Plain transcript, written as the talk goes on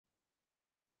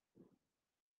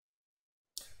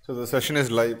So the session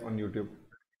is live on YouTube.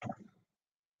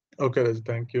 Okay, Raj,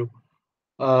 thank you.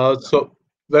 So,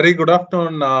 very good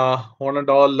afternoon, one and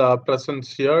all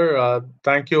presents here.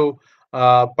 Thank you,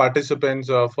 participants,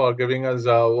 for giving us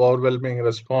overwhelming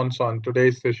response on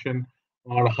today's session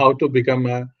on how to become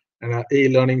an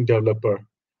e-learning developer.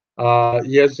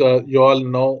 Yes, you all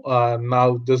know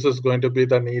now this is going to be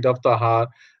the need of the hour,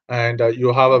 and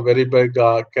you have a very big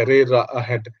career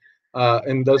ahead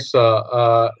in this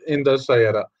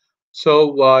era.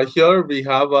 So here we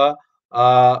have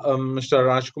Mr.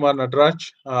 Rajkumar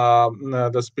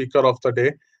Nataraj, the speaker of the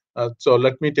day. So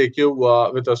let me take you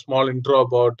with a small intro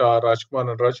about Rajkumar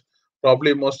Nataraj.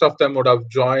 Probably most of them would have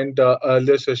joined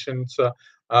earlier sessions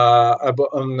where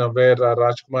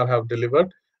Rajkumar have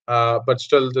delivered, but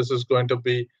still this is going to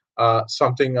be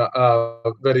something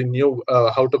very new,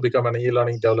 how to become an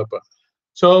e-learning developer.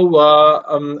 So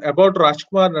about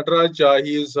Rajkumar Nataraj,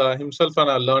 he is himself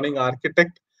a learning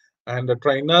architect and a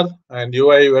trainer and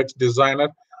UI UX designer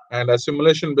and a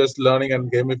simulation-based learning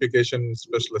and gamification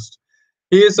specialist.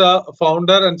 He is a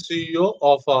founder and CEO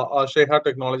of Aasheha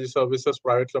Technology Services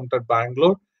Private Limited,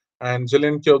 Bangalore, and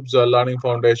ZillionCubes Learning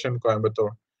Foundation, Coimbatore.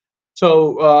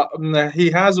 So he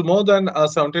has more than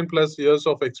 17 plus years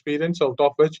of experience, out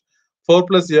of which 4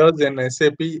 plus years in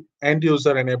SAP end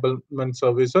user enablement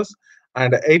services,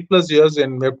 and 8 plus years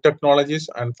in web technologies,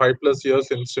 and 5 plus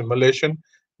years in simulation,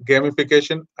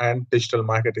 gamification, and digital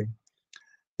marketing.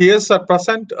 He is a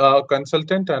present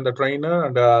consultant and a trainer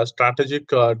and a strategic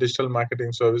digital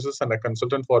marketing services and a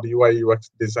consultant for UI UX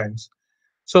designs.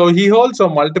 So he holds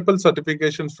multiple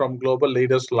certifications from global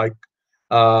leaders like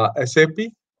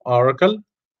SAP, Oracle,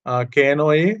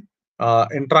 KNOA,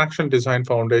 Interaction Design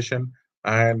Foundation,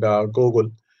 and Google.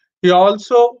 He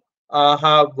also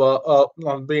have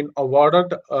been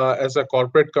awarded as a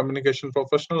Corporate Communication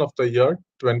Professional of the Year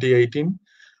 2018.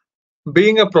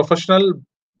 Being a professional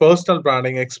personal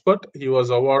branding expert, he was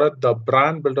awarded the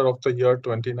Brand Builder of the Year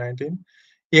 2019.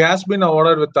 He has been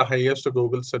awarded with the highest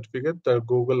Google certificate, the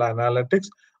Google Analytics,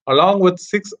 along with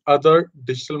 6 other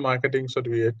digital marketing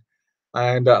certificates.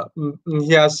 And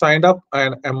he has signed up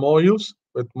an MOUs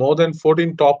with more than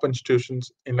 14 top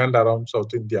institutions in and around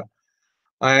South India.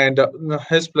 And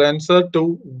his plans are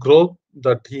to grow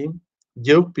the team,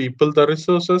 give people the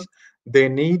resources they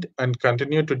need, and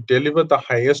continue to deliver the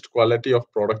highest quality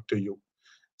of product to you.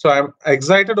 So I'm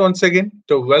excited once again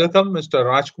to welcome Mr.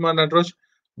 Rajkumar Nataraj,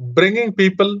 bringing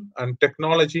people and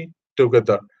technology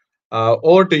together.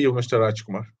 Over to you, Mr.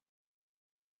 Rajkumar.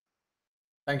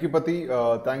 Thank you, Pati.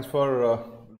 Thanks for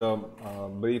the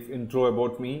brief intro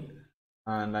about me,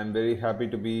 and I'm very happy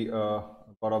to be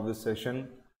part of this session.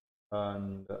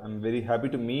 And I'm very happy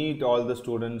to meet all the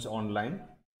students online.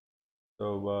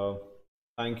 So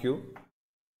thank you.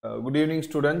 Good evening,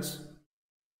 students.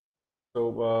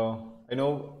 So I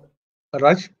know.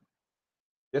 Raj?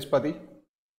 Yes, Pati.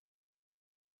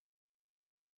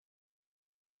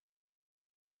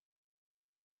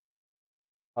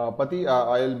 Pati,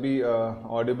 I'll be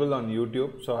audible on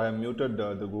YouTube, so I have muted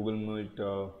the Google Meet.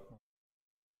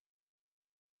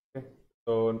 Okay.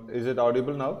 So is it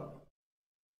audible now?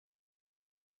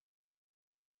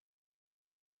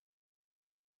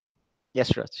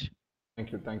 Yes, Raj.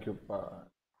 Thank you. Thank you.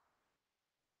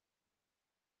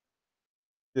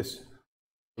 Yes.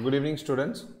 Good evening,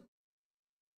 students.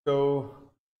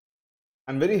 So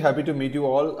I'm very happy to meet you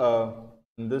all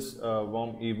in this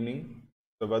warm evening.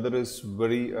 The weather is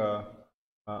very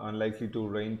unlikely to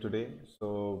rain today,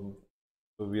 so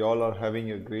we all are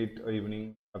having a great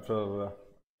evening after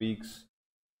weeks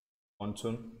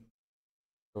monsoon.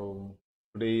 So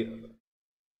today,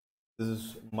 this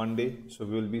is Monday, so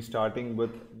we will be starting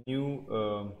with new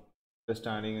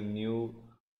understanding and new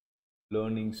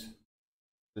learnings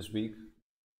this week.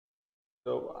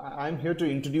 So I'm here to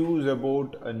introduce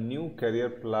about a new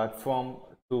career platform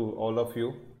to all of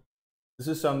you. This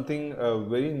is something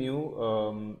very new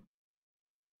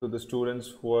to the students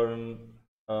who are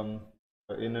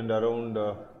in and around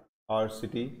our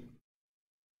city.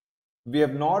 We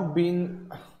have not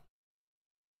been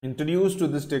introduced to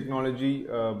this technology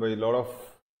by a lot of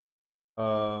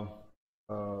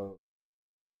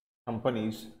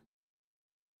companies,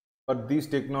 but these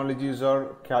technologies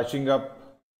are catching up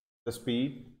the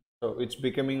speed. So it's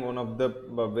becoming one of the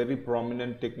very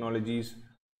prominent technologies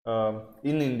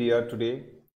in India today.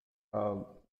 The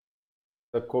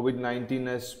COVID-19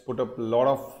 has put up a lot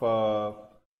of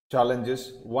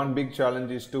challenges. One big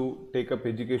challenge is to take up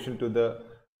education to the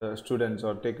students,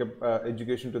 or take up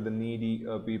education to the needy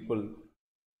people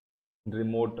in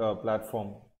remote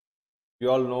platform. We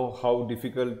all know how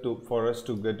difficult for us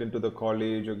to get into the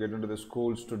college or get into the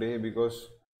schools today, because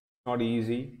not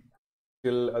easy.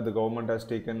 Still, the government has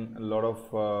taken a lot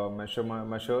of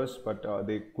measures, but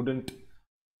they couldn't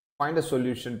find a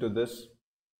solution to this.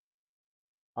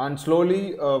 And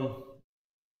slowly,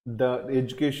 the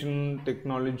education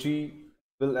technology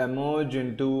will emerge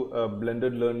into a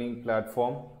blended learning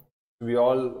platform. We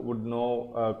all would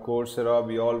know Coursera,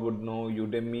 we all would know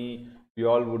Udemy, we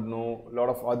all would know a lot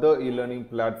of other e-learning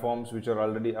platforms which are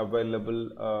already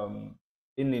available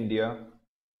in India.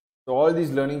 So all these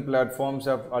learning platforms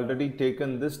have already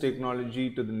taken this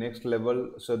technology to the next level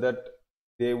so that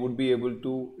they would be able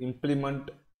to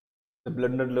implement the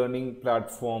blended learning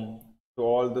platform to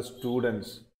all the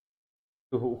students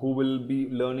who will be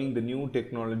learning the new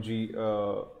technology,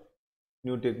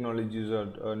 new technologies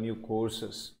or new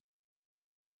courses.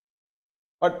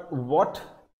 But what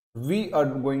we are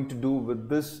going to do with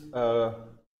this,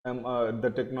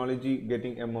 the technology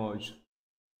getting emerged?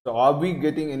 So, are we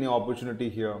getting any opportunity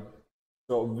here?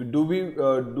 So, do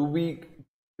we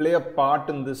play a part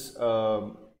in this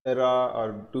era,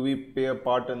 or do we play a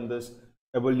part in this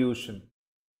evolution?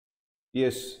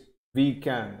 Yes, we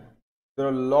can. There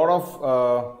are a lot of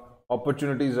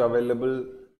opportunities available.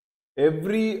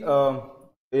 Every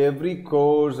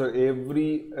course or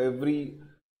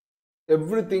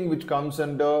everything which comes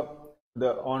under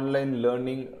the online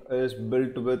learning is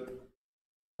built with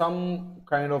some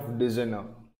kind of designer.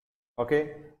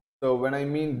 Okay, so when I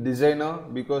mean designer,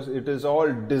 because it is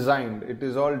all designed, it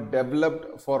is all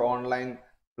developed for online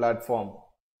platform.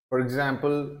 For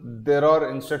example, there are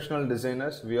instructional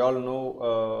designers. We all know,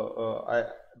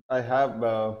 I have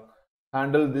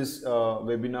handled these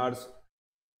webinars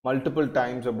multiple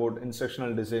times about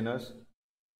instructional designers.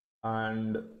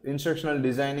 And instructional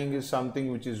designing is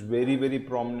something which is very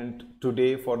prominent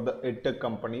today for the edtech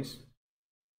companies.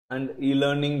 And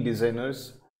e-learning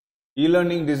designers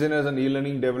and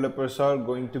e-learning developers are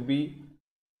going to be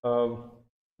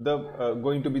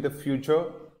the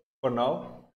future for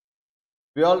now.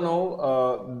 We all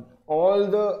know all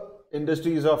the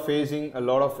industries are facing a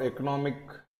lot of economic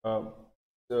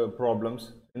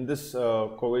problems in this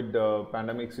COVID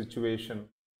pandemic situation.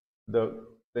 The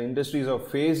industries are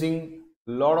facing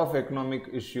a lot of economic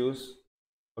issues.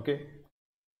 Okay,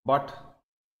 but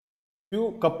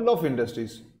couple of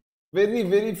industries,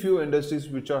 very few industries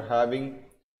which are having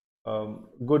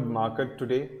good market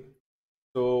today.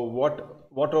 So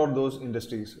what are those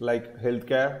industries? Like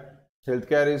healthcare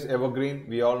is evergreen,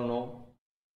 we all know.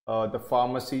 The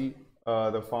pharmacy,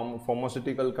 the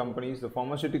pharmaceutical companies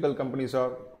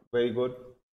are very good.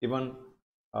 Even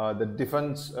the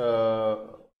defense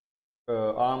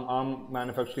arm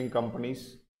manufacturing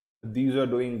companies, these are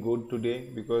doing good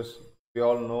today, because we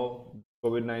all know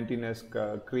COVID-19 has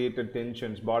created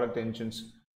border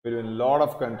tensions between a lot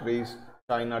of countries: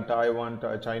 China, Taiwan,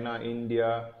 China,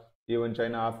 India, even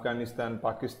China, Afghanistan,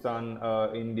 Pakistan,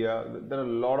 India. There are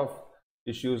a lot of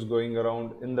issues going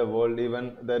around in the world.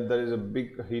 Even that there is a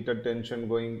big heated tension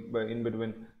going in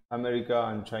between America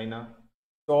and China.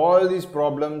 So all these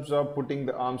problems are putting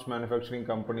the arms manufacturing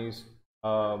companies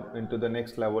into the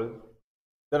next level.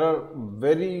 There are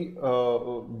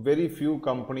very few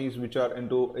companies which are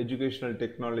into educational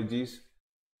technologies.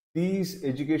 These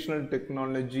educational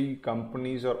technology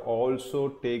companies are also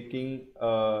taking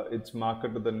its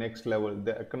market to the next level.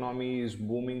 The economy is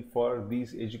booming for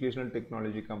these educational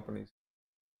technology companies.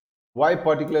 Why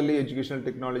particularly educational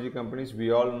technology companies?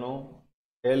 We all know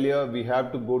earlier we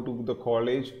have to go to the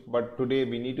college, but today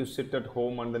we need to sit at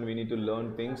home and then we need to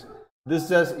learn things. This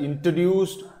has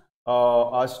introduced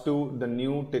us to the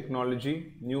new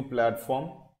technology, new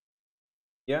platform.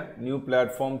 New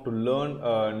platform to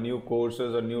learn new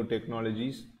courses or new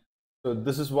technologies. So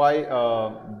this is why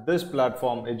this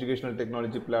platform, educational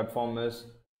technology platform, is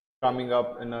coming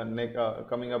up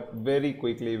coming up very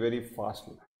quickly, very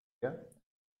fastly.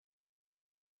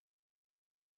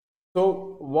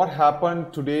 So what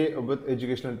happened today with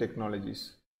educational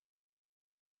technologies?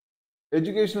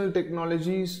 Educational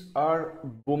technologies are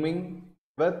booming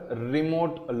with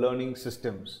remote learning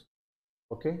systems.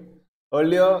 Okay,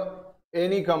 earlier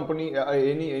any company,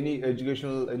 any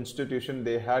educational institution,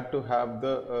 they had to have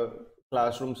the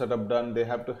classroom setup done. They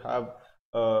have to have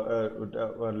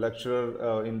a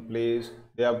lecturer in place.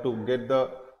 They have to get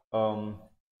the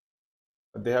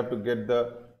they have to get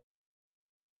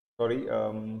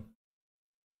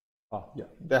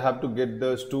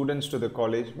the students to the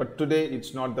college. But today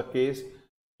it's not the case.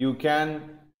 You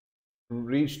can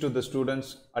reach to the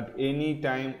students at any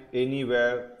time,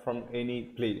 anywhere, from any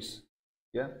place.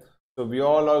 So we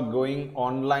all are going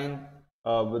online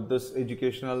with this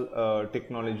educational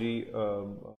technology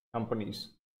companies.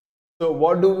 So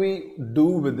what do we do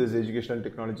with these educational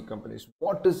technology companies?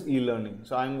 What is e-learning?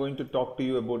 So I'm going to talk to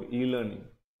you about e-learning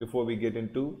before we get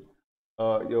into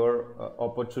your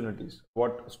opportunities.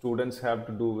 What students have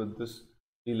to do with this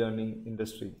e-learning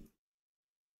industry.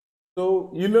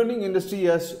 So e-learning industry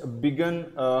has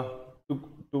begun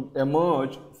to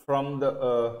emerge from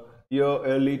the year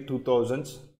early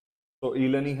 2000s. So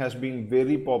e-learning has been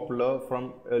very popular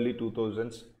from early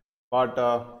 2000s. But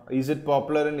is it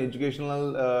popular in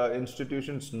educational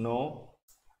institutions? No.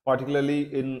 Particularly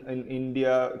in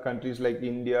India, countries like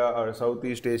India or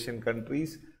Southeast Asian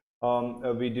countries,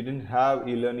 we didn't have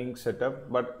e-learning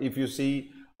setup. But if you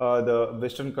see the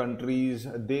Western countries,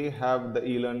 they have the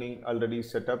e-learning already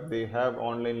set up. They have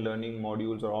online learning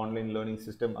modules or online learning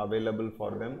system available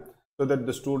for them, so that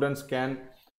the students can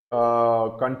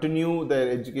continue their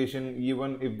education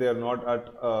even if they are not at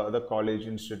the college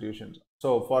institutions.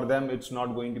 So for them, it's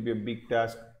not going to be a big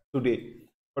task today.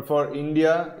 But for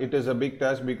India, it is a big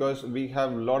task because we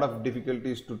have a lot of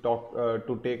difficulties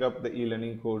to take up the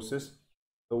e-learning courses.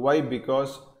 So why?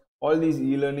 Because all these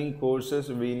e-learning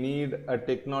courses, we need a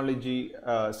technology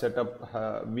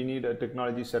setup. We need a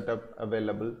technology setup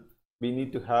available. We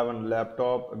need to have a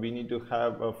laptop. We need to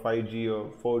have a 5G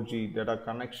or 4G data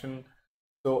connection.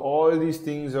 So all these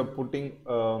things are putting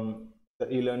the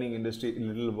e-learning industry a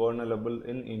little vulnerable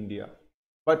in India.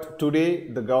 But today,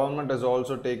 the government has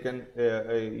also taken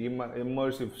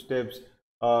immersive steps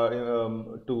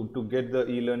to get the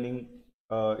e-learning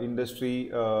industry,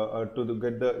 to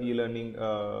get the e-learning,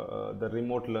 the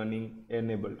remote learning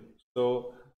enabled.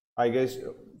 So I guess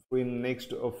in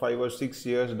next 5 or 6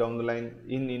 years down the line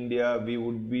in India, we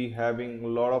would be having a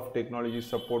lot of technology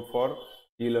support for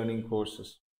e-learning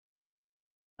courses.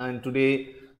 And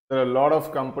today there are a lot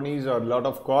of companies or a lot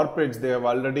of corporates, they have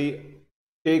already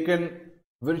taken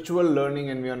virtual learning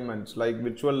environments. Like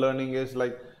virtual learning is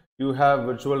like you have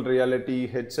virtual reality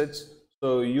headsets,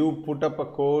 so you put up a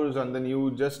course and then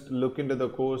you just look into the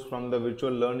course from the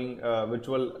virtual learning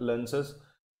virtual lenses.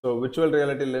 So virtual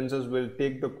reality lenses will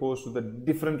take the course to the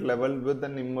different level with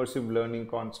an immersive learning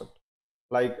concept,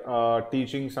 like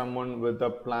teaching someone with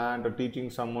a plant or teaching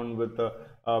someone with a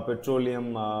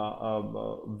petroleum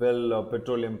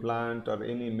petroleum plant or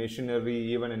any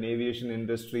machinery, even in aviation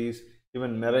industries,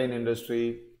 even marine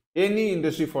industry, any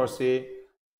industry for say,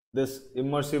 this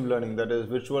immersive learning, that is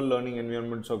virtual learning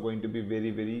environments, are going to be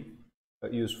very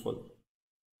useful.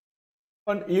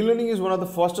 And e-learning is one of the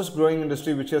fastest growing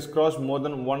industry, which has crossed more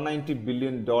than $190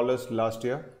 billion last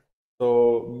year.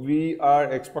 So we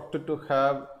are expected to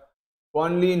have,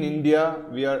 only in India,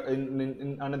 we are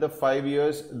in another 5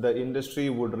 years, the industry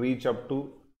would reach up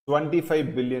to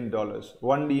 $25 billion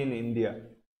only in India.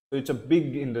 So it's a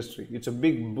big industry. It's a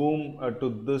big boom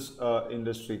to this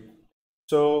industry.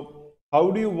 So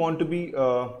how do you want to be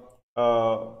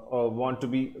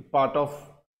part of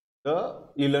the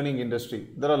e-learning industry?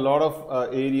 There are a lot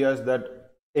of areas that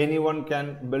anyone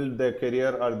can build their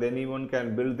career, or anyone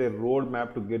can build their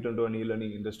roadmap to get into an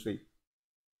e-learning industry,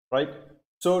 right?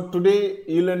 So today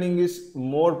e-learning is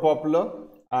more popular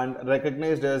and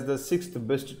recognized as the sixth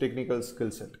best technical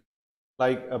skill set,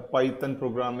 like Python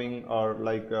programming, or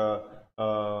like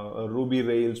Ruby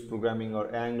Rails programming,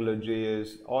 or Angular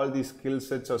JS. All these skill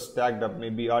sets are stacked up,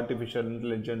 maybe artificial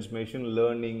intelligence, machine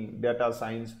learning, data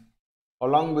science.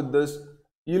 Along with this,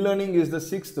 e-learning is the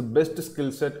sixth best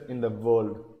skill set in the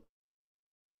world.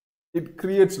 It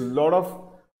creates a lot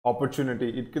of opportunity.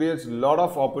 It creates a lot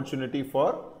of opportunity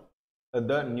for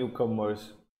the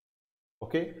newcomers.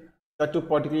 Okay, that too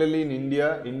particularly in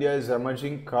India. India is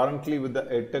emerging currently with the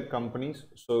edtech companies,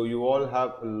 so you all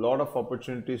have a lot of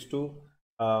opportunities to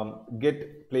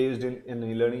get placed in an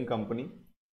e-learning company.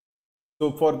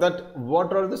 So for that,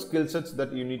 what are the skill sets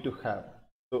that you need to have?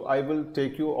 So I will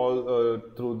take you all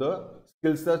through the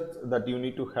skill sets that you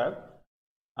need to have.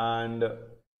 And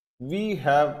we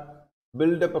have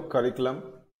built up a curriculum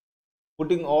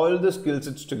putting all the skill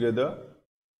sets together,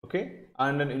 okay,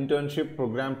 and an internship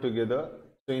program together.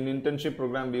 So in internship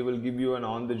program, we will give you an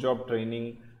on-the-job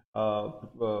training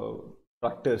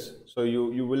practice. So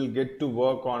you will get to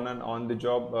work on an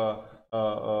on-the-job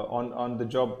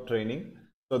on-the-job training,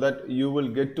 so that you will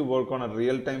get to work on a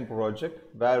real-time project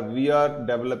where we are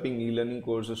developing e-learning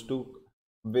courses to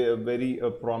very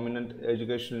prominent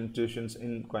educational institutions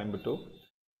in Coimbatore.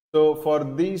 So for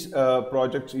these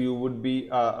projects, you would be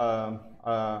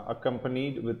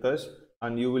accompanied with us,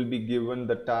 and you will be given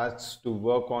the tasks to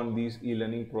work on these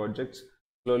e-learning projects.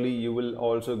 Slowly, you will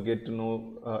also get to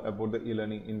know about the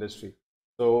e-learning industry.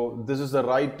 So this is the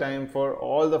right time for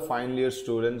all the final year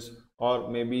students, or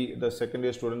maybe the second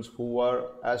year students who are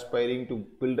aspiring to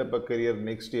build up a career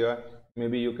next year.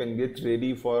 maybe you can get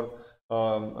ready for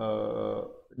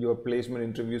your placement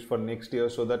interviews for next year,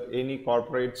 so that any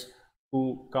corporates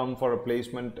who come for a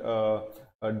placement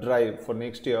drive for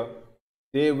next year,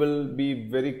 they will be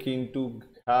very keen to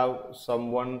have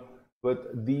someone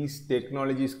with these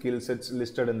technology skill sets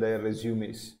listed in their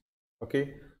resumes.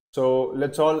 Okay, so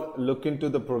let's all look into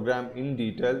the program in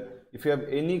detail. If you have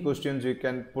any questions, you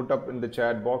can put up in the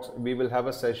chat box. We will have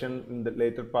a session in the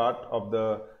later part of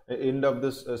the end of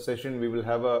this session. We will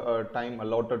have a time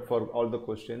allotted for all the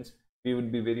questions. We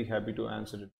would be very happy to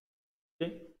answer it.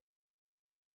 Okay.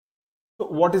 So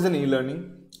what is an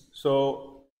e-learning?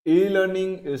 So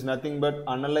e-learning is nothing but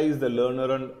analyze the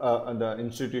learner and the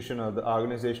institution or the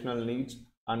organizational needs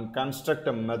and construct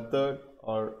a method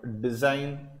or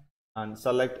design and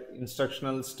select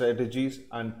instructional strategies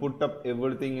and put up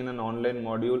everything in an online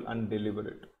module and deliver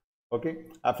it. Okay,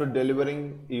 after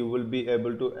delivering, you will be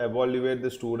able to evaluate the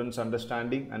students'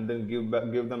 understanding and then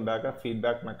give them back a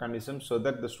feedback mechanism, so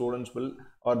that the students will,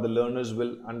 or the learners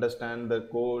will, understand the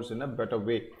course in a better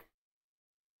way.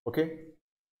 Okay,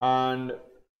 and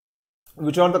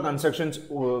which are the constructions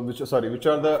which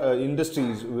are the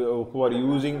industries who are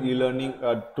using e-learning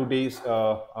today's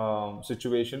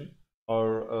situation,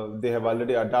 or they have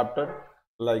already adapted,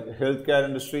 like healthcare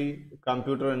industry,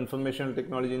 computer information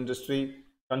technology industry,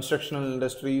 constructional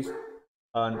industries,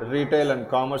 and retail and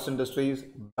commerce industries,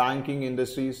 banking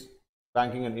industries,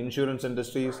 banking and insurance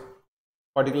industries.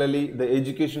 Particularly the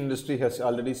education industry has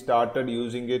already started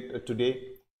using it today.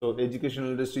 So educational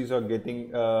industries are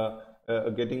getting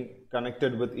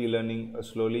connected with e-learning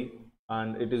slowly,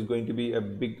 and it is going to be a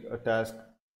big task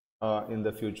in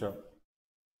the future.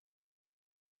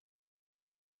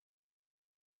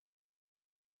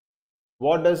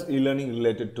 What does e-learning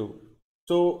related to?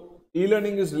 So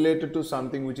e-learning is related to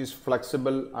something which is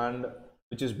flexible and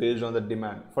which is based on the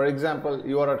demand. For example,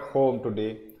 you are at home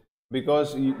today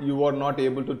because you are not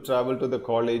able to travel to the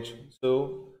college.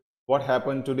 So what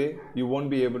happened today? You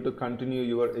won't be able to continue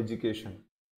your education.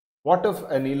 What if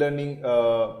an e-learning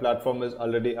platform is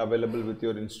already available with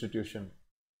your institution?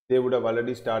 They would have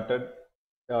already started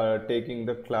taking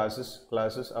the classes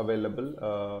available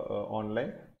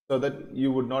online, so that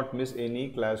you would not miss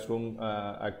any classroom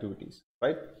activities,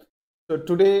 right? So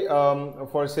today,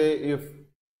 for say, if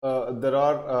there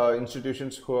are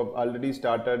institutions who have already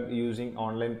started using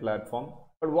online platform,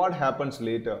 but what happens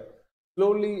later?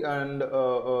 Slowly and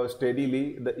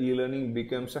steadily, the e-learning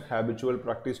becomes a habitual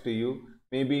practice to you.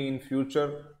 Maybe in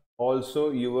future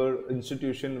also your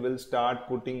institution will start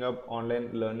putting up online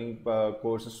learning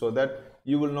courses, so that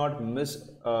you will not miss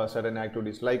certain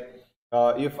activities. Like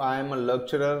if I am a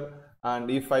lecturer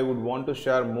and if I would want to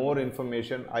share more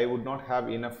information, I would not have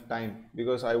enough time,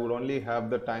 because I would only have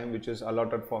the time which is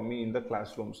allotted for me in the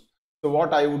classrooms. So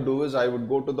what I would do is I would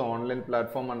go to the online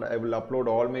platform and I will upload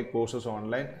all my courses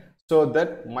online, so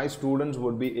that my students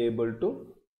would be able to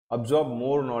absorb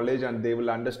more knowledge and they will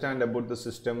understand about the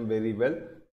system very well.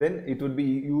 Then it would be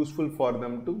useful for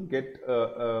them to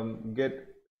get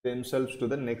themselves to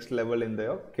the next level in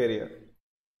their career.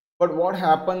 But what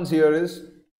happens here is,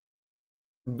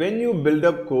 when you build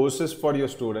up courses for your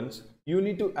students, you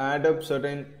need to add up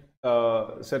certain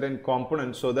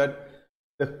components, so that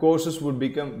the courses would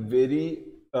become very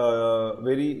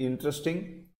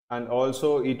interesting, and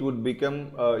also it would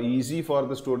become easy for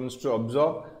the students to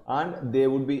absorb, and they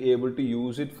would be able to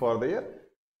use it for their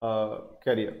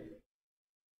career.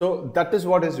 So that is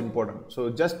what is important. So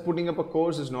just putting up a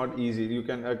course is not easy. You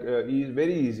can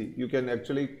very easy. You can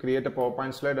actually create a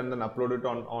PowerPoint slide and then upload it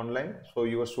online, so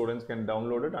your students can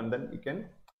download it and then you can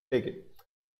take it.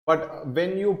 But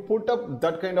when you put up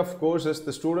that kind of courses,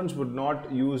 the students would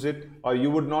not use it, or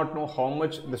you would not know how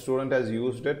much the student has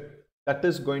used it. That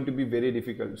is going to be very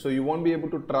difficult. So you won't be able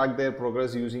to track their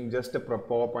progress using just a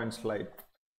PowerPoint slide.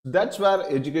 That's where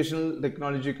educational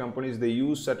technology companies, they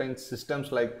use certain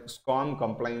systems like SCORM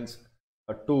compliance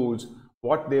tools.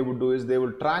 What they would do is they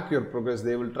will track your progress.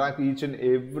 They will track each and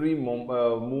every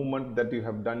movement that you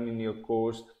have done in your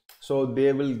course. So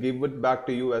they will give it back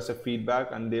to you as a feedback,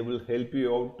 and they will help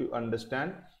you out to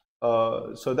understand,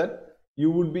 so that you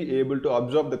would be able to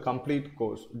absorb the complete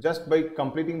course. Just by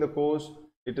completing the course,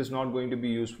 it is not going to be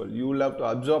useful. You will have to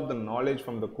absorb the knowledge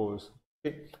from the course.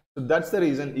 Okay, so that's the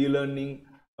reason e-learning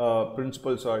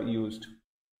principles are used.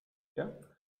 Yeah,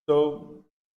 so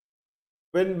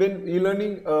when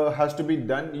e-learning has to be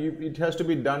done, it has to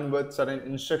be done with certain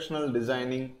instructional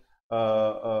designing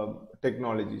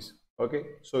technologies. Okay,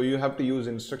 so you have to use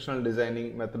instructional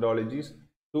designing methodologies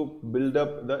to build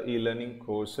up the e-learning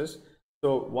courses.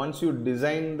 So once you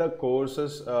design the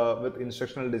courses with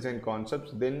instructional design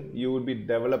concepts, then you will be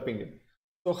developing it.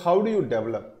 So how do you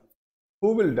develop?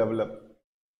 Who will develop?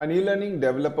 An e-learning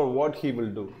developer, what he will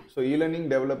do? So e-learning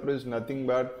developer is nothing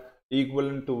but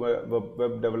equivalent to a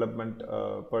web development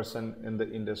person in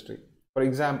the industry. For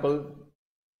example,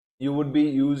 you would be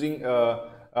using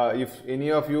if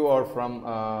any of you are from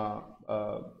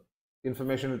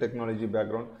informational technology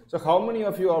background. So how many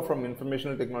of you are from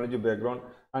informational technology background,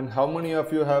 and how many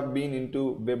of you have been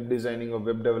into web designing or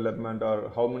web development,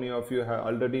 or how many of you have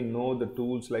already know the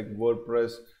tools like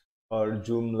WordPress or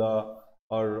Joomla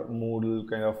or Moodle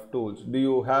kind of tools? Do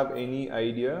you have any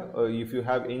idea? If you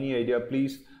have any idea,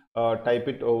 please type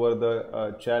it over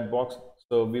the chat box,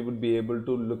 so we would be able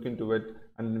to look into it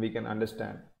and we can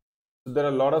understand. So there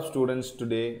are a lot of students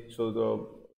today,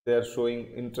 so they are showing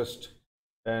interest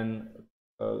and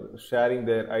sharing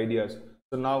their ideas.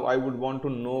 So now I would want to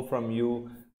know from you,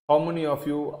 how many of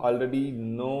you already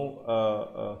know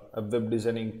a web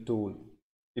designing tool?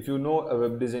 If you know a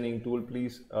web designing tool,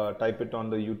 please type it on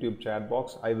the YouTube chat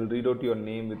box. I will read out your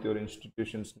name with your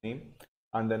institution's name,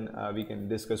 and then we can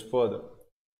discuss further.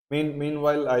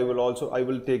 Meanwhile, I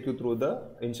will take you through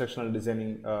the instructional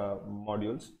designing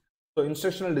modules. So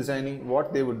instructional designing,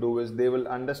 what they would do is they will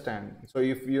understand. So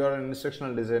if you are an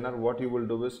instructional designer, what you will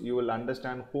do is you will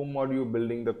understand whom are you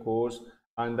building the course,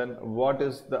 and then what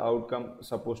is the outcome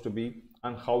supposed to be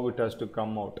and how it has to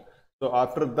come out. So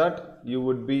after that, you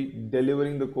would be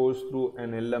delivering the course through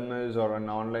an LMS or an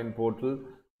online portal.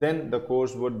 Then the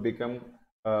course would become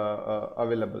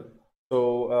available.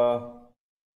 So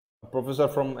a professor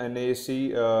from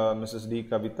NAC, Mrs. D.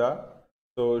 Kavita.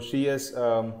 So she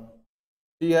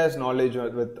has knowledge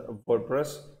with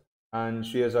WordPress, and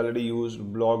she has already used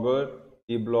Blogger,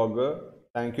 eBlogger.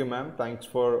 Thank you, ma'am. Thanks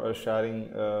for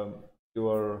sharing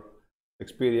your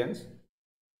experience.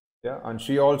 Yeah, and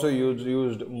she also used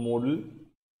Moodle.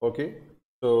 Okay,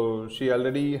 so she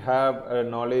already have a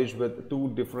knowledge with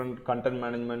two different content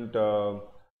management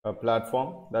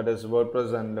platform, that is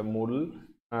WordPress and Moodle,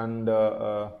 and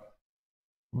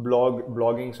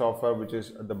blogging software, which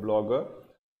is the Blogger.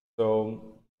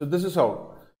 So this is how.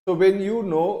 So when you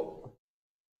know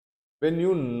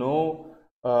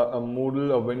a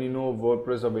Moodle, or when you know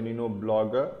WordPress, or when you know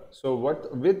Blogger, so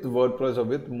what with WordPress or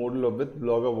with Moodle or with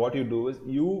Blogger, what you do is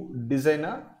you design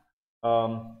a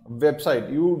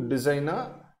website, you design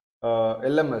a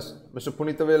LMS. Mr.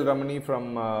 Punitavel Ramani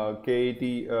from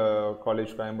KIT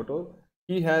College Coimbatore,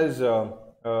 he has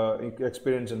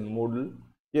experience in Moodle.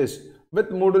 Yes, with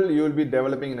Moodle you will be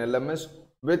developing an LMS.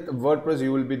 With WordPress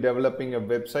you will be developing a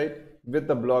website. With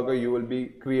the Blogger you will be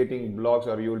creating blogs,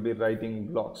 or you will be writing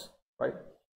blogs, right?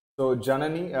 So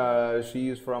Janani, she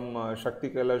is from Shakti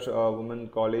Kailash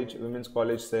Women's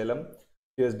College Salem.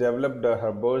 She has developed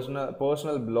her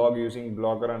personal blog using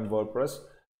Blogger and WordPress,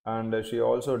 and she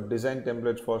also designed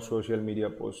templates for social media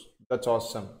posts. That's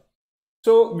awesome.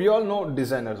 So we all know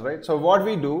designers, right? So what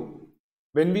we do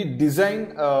when we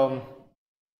design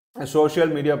a social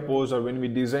media post, or when we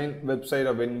design website,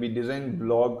 or when we design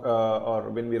blog, or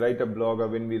when we write a blog, or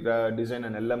when we design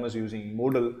an LMS using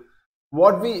Moodle,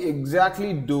 what we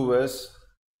exactly do is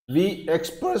we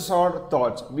express our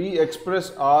thoughts, we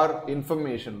express our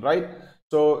information, right?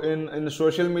 So in the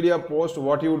social media post,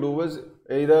 what you do is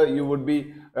either you would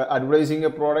be advertising a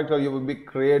product, or you will be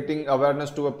creating awareness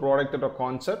to a product or a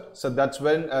concept. So that's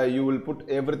when you will put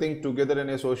everything together in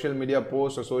a social media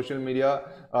post or social media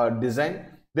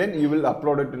design. Then you will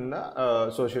upload it in the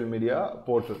social media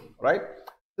portal, right?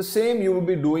 The same you will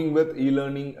be doing with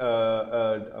e-learning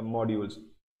modules.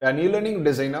 An e-learning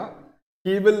designer,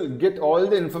 he will get all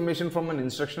the information from an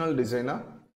instructional designer.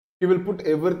 He will put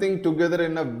everything together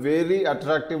in a very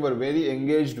attractive or very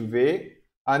engaged way,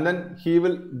 and then he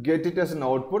will get it as an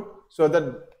output, so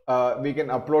that we can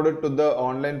upload it to the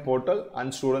online portal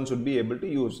and students would be able to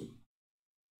use it,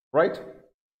 right?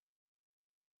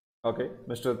 Okay,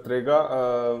 Mr.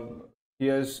 Trega, he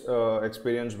has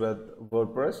experience with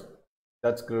WordPress.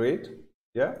 That's great.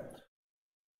 Yeah.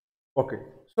 Okay.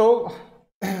 So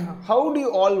how do you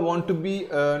all want to be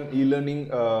an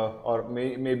e-learning, or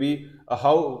maybe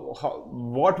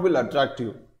what will attract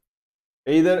you?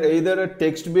 Either a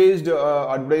text-based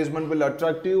advertisement will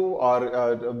attract you, or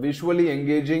a visually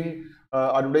engaging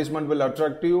advertisement will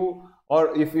attract you,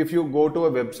 or if you go to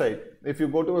a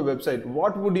website,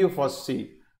 what would you first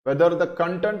see? Whether the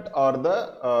content or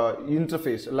the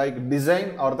interface, like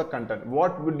design or the content,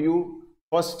 what would you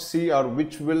first see, or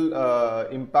which will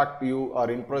impact you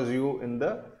or impress you in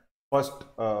the first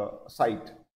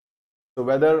site? So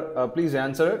whether please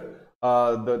answer it.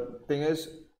 The thing is,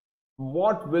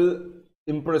 what will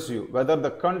impress you, whether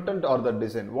the content or the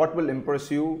design? What will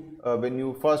impress you when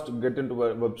you first get into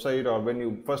a website, or when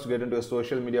you first get into a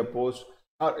social media post,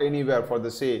 or anywhere for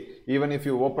the say. Even if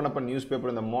you open up a newspaper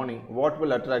in the morning, what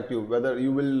will attract you? Whether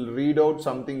you will read out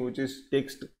something which is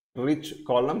text rich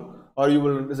column, or you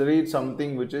will read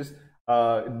something which is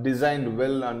designed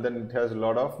well and then it has a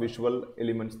lot of visual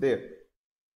elements there.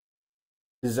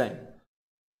 Design,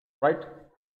 right?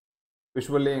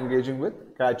 Visually engaging with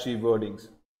catchy wordings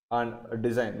and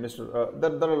design.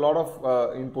 There are a lot of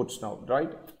inputs now,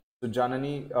 right? So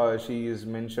Janani, she is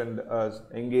mentioned as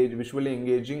visually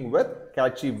engaging with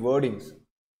catchy wordings.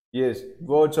 Yes,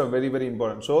 words are very, very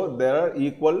important. So there are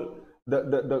equal,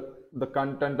 the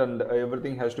content and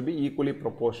everything has to be equally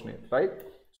proportionate, right?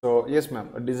 So yes,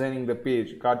 ma'am, designing the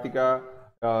page, Kartika,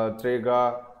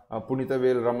 Trega,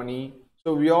 Punitavel, Ramani.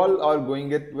 So we all are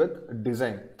going it with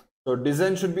design. So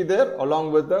design should be there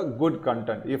along with the good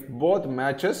content. If both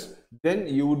matches, then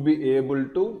you would be able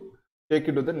to take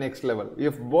it to the next level.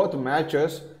 If both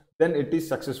matches, then it is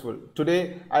successful.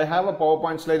 Today, I have a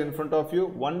PowerPoint slide in front of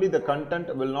you. Only the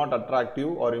content will not attract you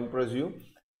or impress you.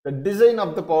 The design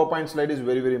of the PowerPoint slide is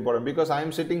very, very important, because I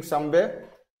am sitting somewhere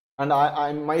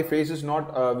and my face is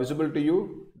not visible to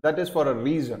you. That is for a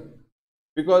reason.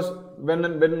 Because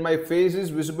when my face is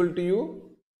visible to you,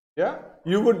 yeah,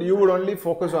 you would only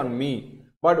focus on me.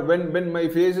 But when my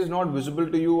face is not visible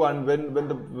to you and when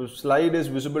the slide is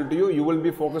visible to you, you will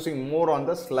be focusing more on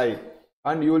the slide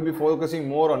and you will be focusing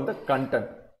more on the content,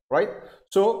 right?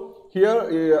 So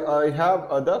here I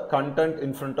have the content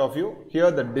in front of you.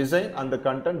 Here the design and the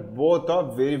content both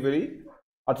are very, very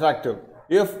attractive.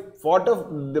 If what if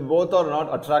the both are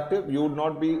not attractive, you would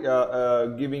not be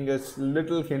giving a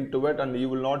little hint to it and you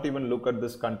will not even look at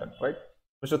this content, right?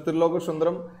 Mr. Tirloku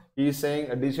Sundaram, he is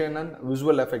saying design and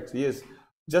visual effects. Yes,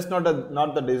 just not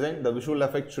the design, the visual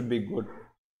effects should be good.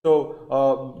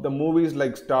 So the movies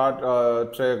like Star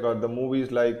Trek, or the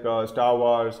movies like Star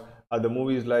Wars, or the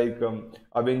movies like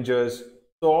Avengers.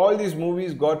 So all these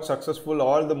movies got successful.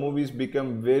 All the movies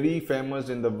became very famous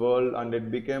in the world, and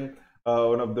it became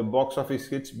one of the box office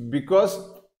hits because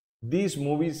these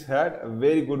movies had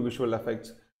very good visual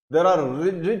effects. There are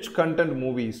rich content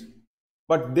movies,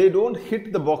 but they don't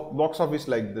hit the box office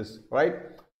like this, right?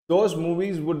 Those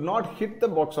movies would not hit the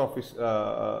box office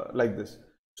like this.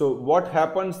 So what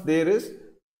happens there is,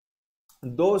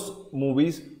 those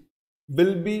movies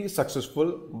will be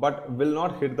successful but will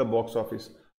not hit the box office.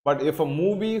 But if a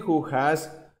movie who has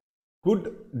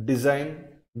good design,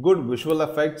 good visual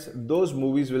effects, those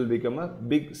movies will become a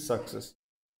big success.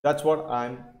 That's what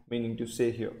I'm meaning to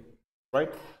say here,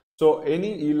 right? So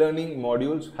any e-learning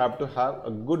modules have to have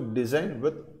a good design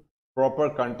with proper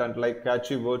content, like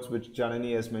catchy words, which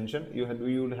Janani has mentioned. You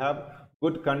would have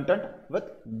good content with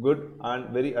good and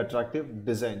very attractive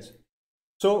designs.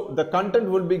 So the content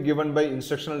will be given by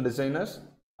instructional designers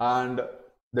and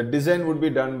the design would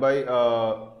be done by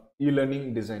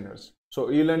e-learning designers.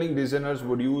 So e-learning designers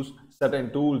would use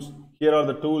certain tools. Here are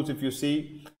the tools. If you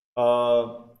see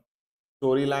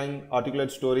Storyline, Articulate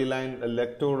Storyline,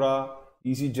 Lectora,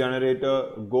 Easy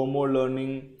Generator, Gomo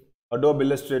Learning, Adobe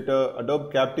Illustrator,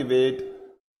 Adobe Captivate.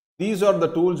 These are the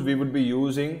tools we would be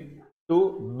using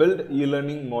to build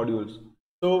e-learning modules.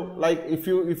 So like if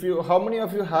you how many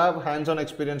of you have hands-on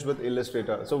experience with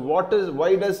Illustrator? So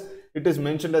why does it is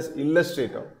mentioned as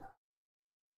Illustrator?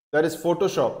 That is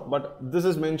Photoshop, but this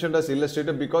is mentioned as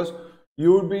Illustrator because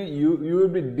you will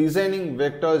be designing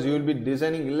vectors, you will be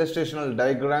designing illustrational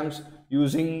diagrams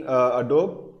using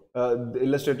Adobe the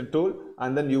Illustrator tool,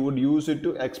 and then you would use it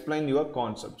to explain your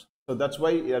concepts. So that's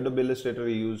why Adobe Illustrator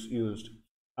is used.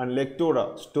 And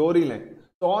Lectora, Storyline.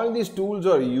 So all these tools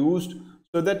are used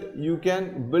so that you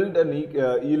can build an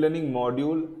e-learning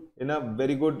module in a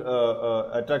very good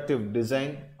attractive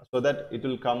design so that it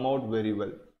will come out very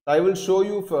well. I will show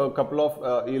you for a couple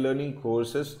of e-learning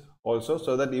courses also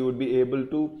so that you would be able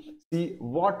to see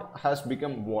what has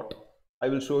become what. I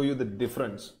will show you the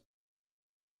difference.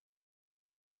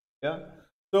 Yeah.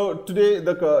 So today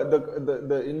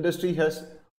the industry has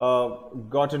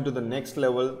got into the next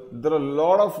level. There are a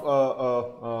lot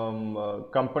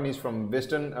of companies from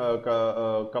Western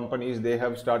companies. They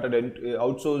have started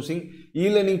outsourcing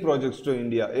e-learning projects to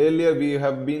India. Earlier we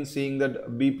have been seeing that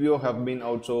BPO have been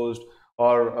outsourced,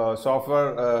 or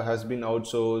software has been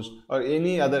outsourced, or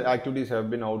any other activities have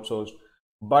been outsourced.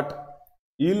 But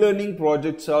e-learning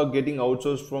projects are getting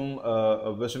outsourced from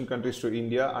Western countries to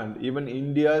India, and even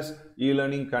India's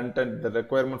e-learning content, the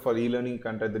requirement for e-learning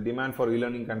content, the demand for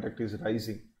e-learning content is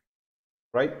rising,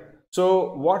 right?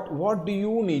 So what do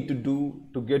you need to do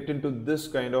to get into this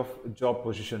kind of job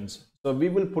positions? So we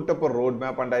will put up a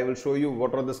roadmap and I will show you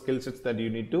what are the skill sets that you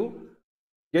need to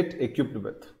get equipped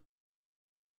with.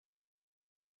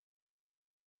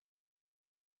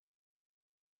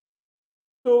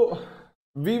 So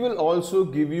we will also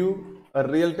give you a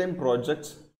real-time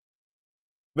projects.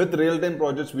 With real-time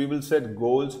projects, we will set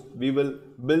goals, we will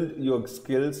build your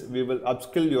skills, we will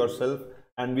upskill yourself,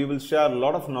 and we will share a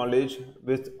lot of knowledge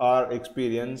with our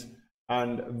experience,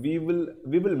 and we will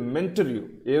mentor you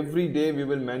every day. We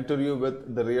will mentor you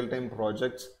with the real-time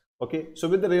projects. Okay, so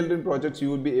with the real-time projects, you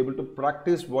will be able to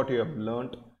practice what you have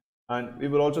learned, and we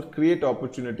will also create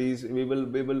opportunities. We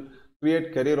will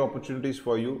create career opportunities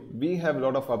for you. We have a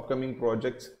lot of upcoming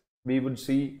projects. We would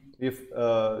see if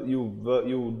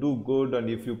you do good, and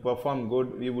if you perform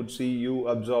good, we would see you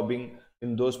absorbing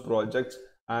in those projects,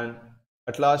 and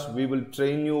at last we will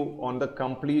train you on the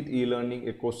complete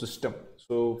e-learning ecosystem.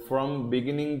 So from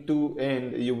beginning to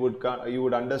end, you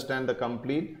would understand the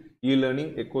complete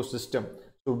e-learning ecosystem.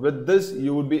 So with this,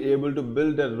 you would be able to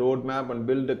build a roadmap and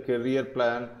build a career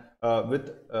plan with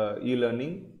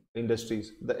e-learning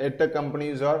industries. The edtech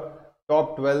companies are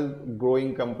top 12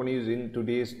 growing companies in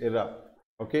today's era.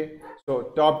 Okay,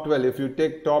 so top 12, if you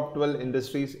take top 12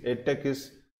 industries, edtech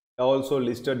is also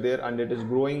listed there, and it is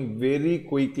growing very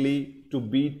quickly to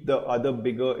beat the other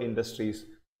bigger industries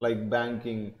like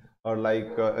banking, or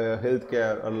like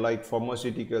healthcare, or like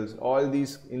pharmaceuticals. All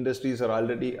these industries are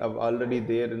already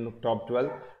there in the top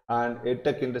 12, and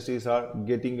edtech industries are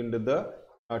getting into the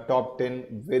top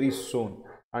 10 very soon.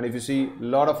 And if you see a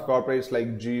lot of corporates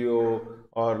like Geo,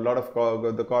 or a lot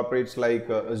of the corporates like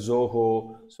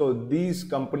Zoho, so these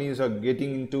companies are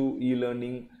getting into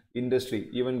e-learning industry.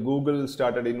 Even Google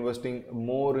started investing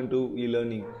more into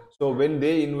e-learning. So when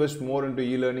they invest more into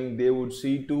e-learning, they would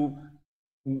see to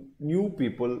new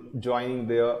people joining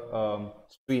their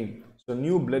stream, so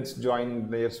new bloods joining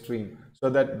their stream, so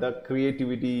that the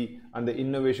creativity and the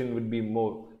innovation would be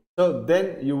more. So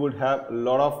then you would have a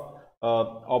lot of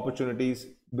opportunities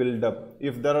build up.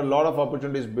 If there are a lot of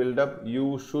opportunities build up,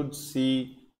 you should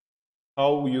see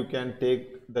how you can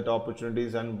take that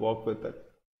opportunities and work with it.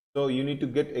 So you need to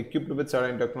get equipped with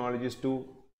certain technologies to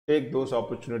take those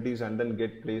opportunities and then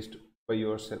get placed by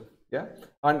yourself. Yeah,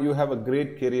 and you have a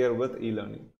great career with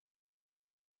e-learning.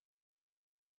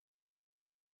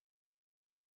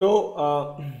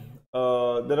 So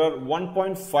there are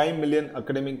 1.5 million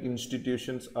academic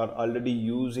institutions are already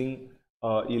using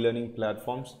e-learning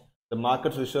platforms. The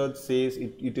market research says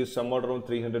it is somewhat around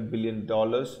 $300 billion.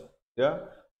 Yeah,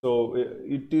 so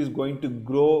it is going to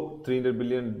grow $300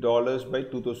 billion by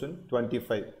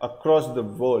 2025 across the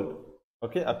world.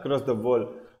 Okay, across the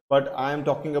world. But I am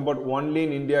talking about only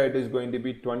in India, it is going to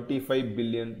be $25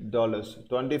 billion.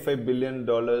 $25 billion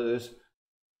is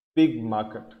big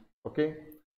market. Okay,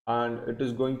 and it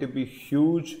is going to be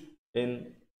huge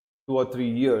in 2 or 3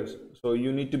 years. So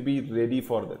you need to be ready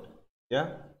for that.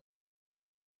 Yeah,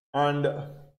 and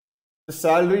the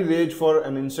salary range for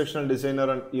an instructional designer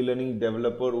and e-learning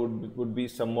developer would be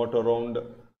somewhat around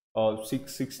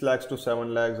 6 lakhs to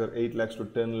 7 lakhs, or 8 lakhs to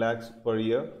 10 lakhs per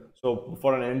year. So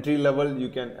for an entry level, you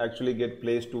can actually get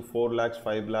placed to 4 lakhs,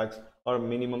 5 lakhs, or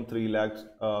minimum 3 lakhs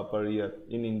per year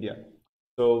in India.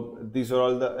 So these are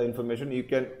all the information. You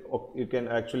can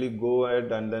actually go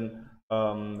ahead and then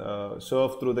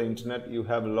surf through the internet. You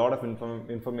have a lot of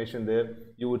information there.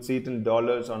 You would see it in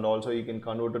dollars, and also you can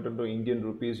convert it into Indian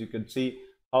rupees. You can see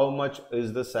how much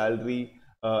is the salary,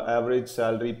 average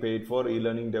salary paid for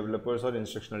e-learning developers or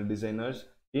instructional designers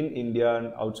in India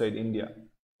and outside India.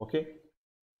 Okay,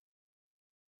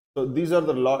 so these are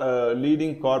the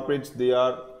leading corporates. They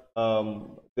are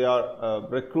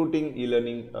recruiting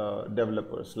e-learning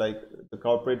developers, like the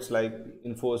corporates like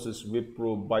Infosys,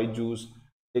 Wipro, Byju's,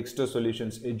 Dexter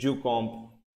Solutions, Educomp,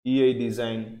 EA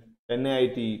Design,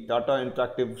 NIT, Tata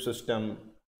Interactive System,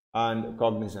 and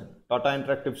Cognizant. Tata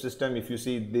Interactive System, if you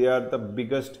see, they are the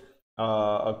biggest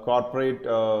corporate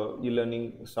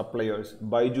e-learning suppliers.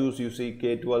 Byju's, you see,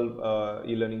 K-12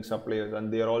 e-learning suppliers,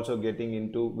 and they are also getting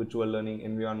into virtual learning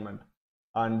environment,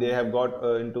 and they have got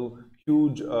into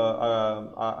huge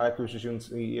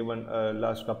acquisitions even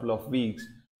last couple of weeks.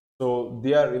 So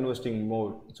they are investing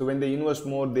more. So when they invest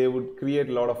more, they would create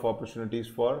a lot of opportunities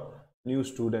for new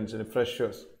students and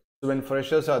freshers. So when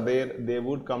freshers are there, they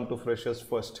would come to freshers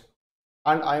first.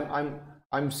 And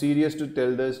I'm serious to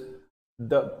tell this: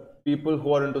 the people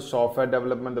who are into software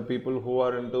development, the people who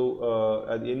are into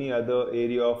any other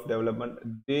area of development,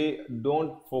 they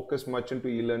don't focus much into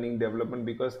e-learning development,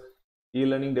 because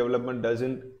e-learning development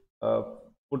doesn't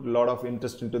put a lot of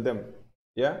interest into them.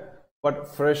 Yeah,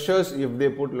 but freshers, if they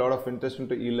put a lot of interest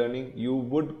into e-learning, you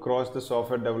would cross the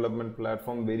software development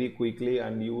platform very quickly,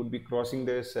 and you would be crossing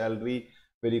their salary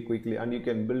very quickly, and you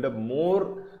can build up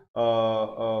more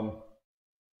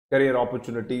career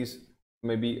opportunities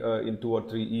maybe in 2 or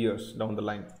 3 years down the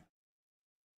line.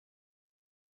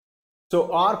 So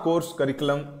our course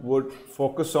curriculum would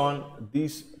focus on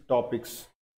these topics.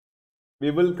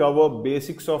 We will cover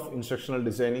basics of instructional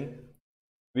designing.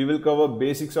 We will cover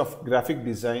basics of graphic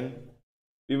design.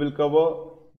 We will cover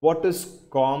what is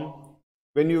COM.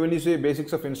 When you say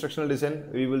basics of instructional design,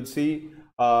 we will see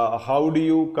how do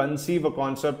you conceive a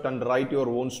concept and write your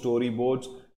own storyboards,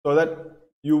 so that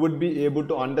you would be able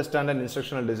to understand an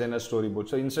instructional designer storyboard.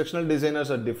 So instructional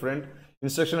designers are different.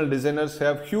 Instructional designers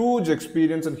have huge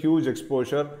experience and huge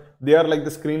exposure. They are like the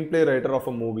screenplay writer of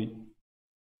a movie.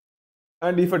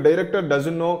 And if a director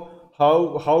doesn't know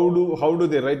how do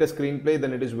they write a screenplay,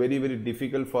 then it is very, very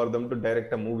difficult for them to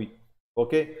direct a movie.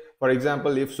 Okay, for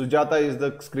example, if Sujata is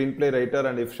the screenplay writer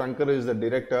and if Shankar is the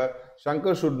director,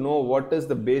 Shankar should know what is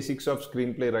the basics of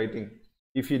screenplay writing.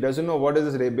 If he doesn't know what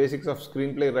is the basics of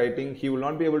screenplay writing, he will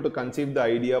not be able to conceive the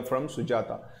idea from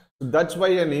Sujata. So that's why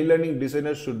an e-learning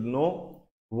designer should know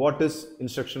what is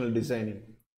instructional designing.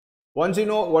 Once you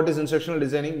know what is instructional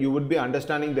designing, you would be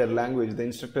understanding their language, the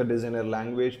instructor designer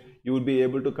language. You will be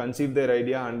able to conceive their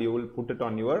idea and you will put it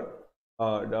on your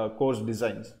course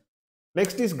designs.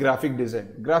 Next is graphic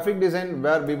design. Graphic design,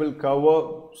 where we will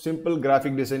cover simple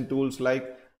graphic design tools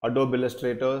like Adobe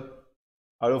Illustrator,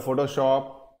 Adobe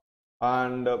Photoshop,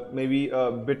 and maybe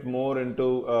a bit more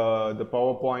into the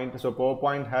PowerPoint. So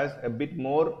PowerPoint has a bit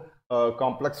more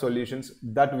complex solutions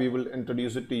that we will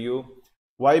introduce it to you.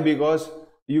 Why? Because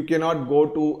you cannot go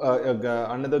to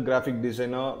another graphic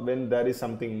designer when there is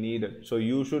something needed. So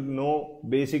you should know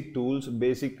basic tools,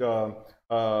 basic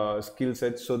skill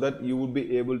sets, so that you would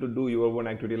be able to do your own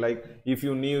activity. Like if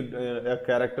you need a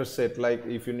character set, like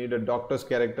if you need a doctor's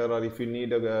character, or if you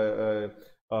need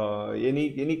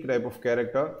any type of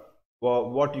character,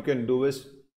 what you can do is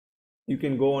you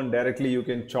can go on directly, you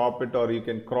can chop it or you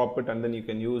can crop it and then you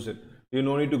can use it. You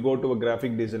no need to go to a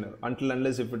graphic designer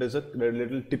unless if it is a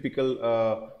little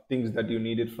typical things that you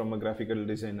needed from a graphical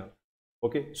designer.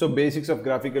 Okay, so basics of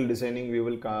graphical designing we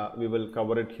will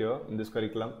cover it here in this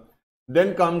curriculum.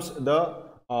 Then comes the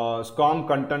SCOM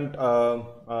content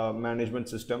management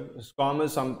system. SCOM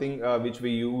is something which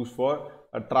we use for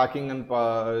tracking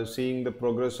and seeing the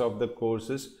progress of the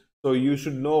courses. So you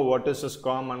should know what is a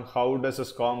SCOM and how does a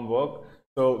SCOM work.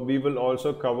 So we will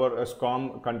also cover a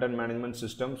SCOM content management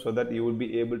system so that you will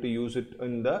be able to use it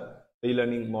in the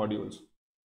e-learning modules.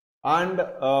 And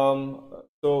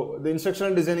so the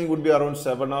instructional designing would be around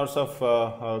 7 hours of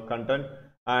content,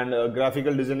 and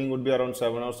graphical designing would be around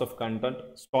 7 hours of content.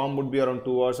 SCOM would be around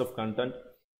 2 hours of content,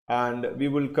 and we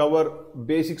will cover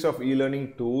basics of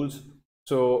e-learning tools.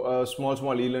 So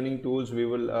small e-learning tools we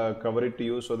will cover it to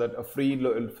you, so that a free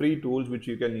tools which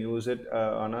you can use it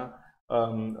on a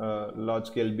large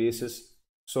scale basis.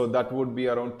 So that would be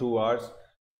around 2 hours.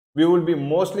 We will be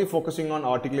mostly focusing on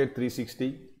Articulate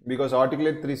 360, because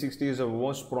Articulate 360 is the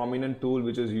most prominent tool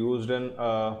which is used in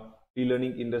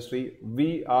e-learning industry.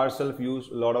 We ourselves use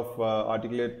a lot of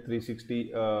Articulate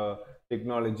 360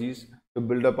 technologies to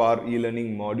build up our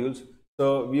e-learning modules.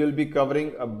 So we will be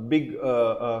covering a big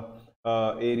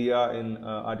area in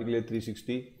Articulate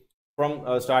 360, from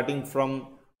starting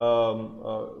from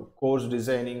course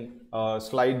designing,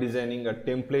 slide designing,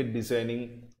 template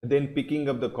designing, then picking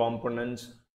up the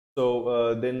components.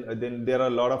 So then there are a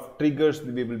lot of triggers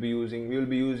we will be using. We will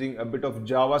be using a bit of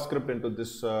JavaScript into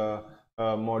this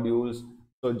modules.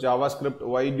 So JavaScript,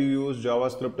 why do you use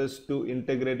JavaScript? Is to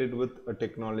integrate it with a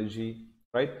technology,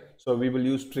 right? So we will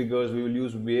use triggers, we will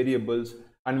use variables,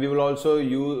 and we will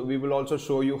also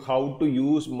show you how to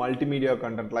use multimedia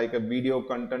content like a video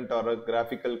content or a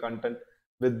graphical content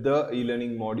with the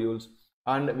e-learning modules.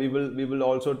 And we will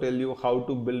also tell you how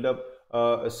to build up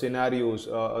scenarios,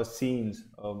 scenes.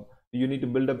 You need to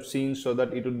build up scenes so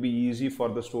that it would be easy for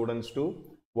the students to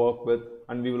work with.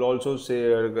 And we will also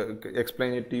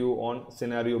explain it to you on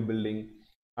scenario building.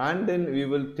 And then we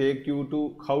will take you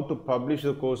to how to publish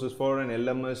the courses for an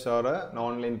LMS or an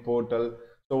online portal.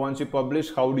 So once you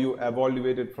publish, how do you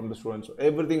evaluate it from the students? So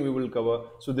everything we will cover.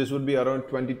 So this would be around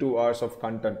 22 hours of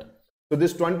content. So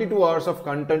this 22 hours of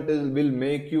content will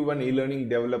make you an e-learning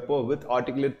developer with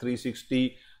Articulate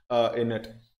 360 in it.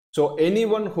 So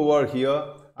anyone who are here,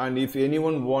 and if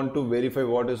anyone want to verify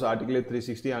what is Articulate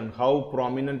 360 and how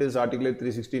prominent is Articulate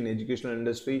 360 in educational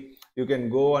industry, you can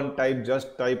go and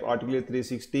just type Articulate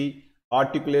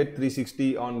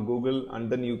 360 on Google, and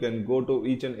then you can go to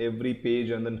each and every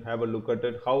page and then have a look at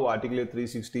it, how Articulate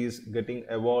 360 is getting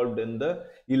evolved in the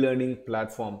e-learning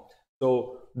platform.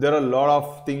 So there are a lot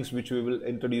of things which we will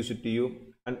introduce it to you,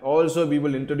 and also we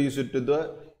will introduce it to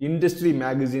the industry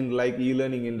magazine like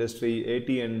e-learning industry,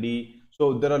 AT&D.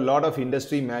 So there are a lot of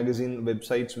industry magazine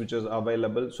websites which is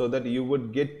available, so that you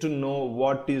would get to know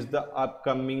what is the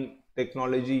upcoming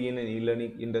technology in an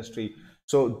e-learning industry.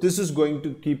 So this is going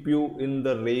to keep you in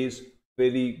the race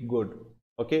very good.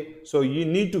 Okay, so you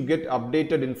need to get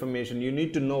updated information, you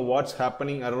need to know what's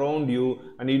happening around you,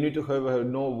 and you need to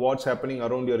know what's happening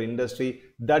around your industry.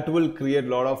 That will create a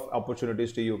lot of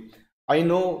opportunities to you. I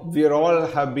know we all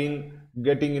have been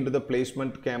getting into the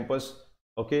placement campus,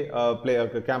 okay,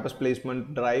 campus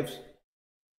placement drives.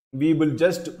 We will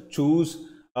just choose,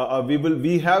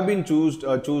 we have been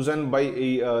chosen by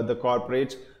the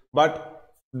corporates, but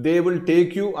they will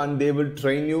take you and they will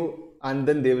train you, and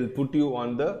then they will put you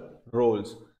on the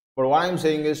roles. But what I'm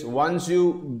saying is, once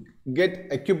you get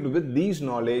equipped with these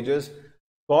knowledges,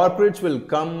 corporates will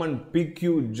come and pick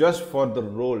you just for the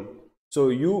role. So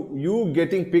you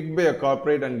getting picked by a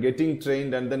corporate and getting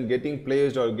trained and then getting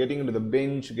placed or getting into the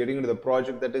bench, getting into the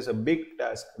project, that is a big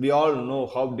task. We all know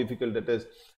how difficult it is.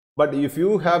 But if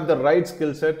you have the right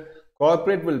skill set,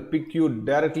 corporate will pick you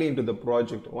directly into the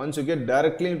project. Once you get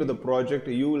directly into the project,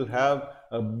 you will have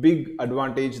a big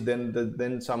advantage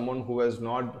than someone who has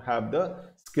not have the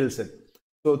skill set.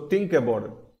 So think about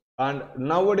it. And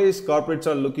nowadays corporates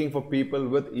are looking for people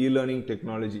with e-learning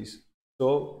technologies.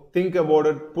 So think about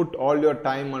it, put all your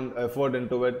time and effort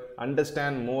into it,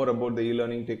 understand more about the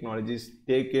e-learning technologies,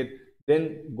 take it,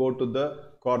 then go to the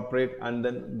corporate and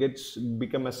then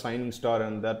become a shining star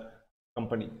in that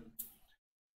company.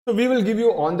 So we will give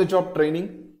you on-the-job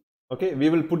training. Okay, we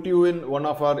will put you in one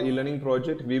of our e-learning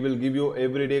project. We will give you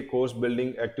everyday course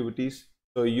building activities.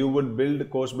 So you would build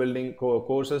course building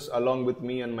courses along with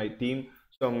me and my team.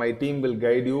 So my team will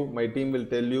guide you. My team will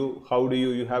tell you how do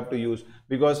you have to use,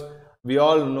 because we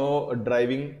all know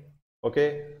driving.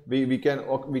 Okay, we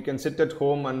can sit at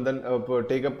home and then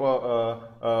take up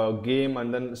a game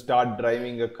and then start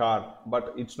driving a car,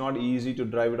 but it's not easy to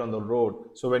drive it on the road.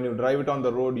 So when you drive it on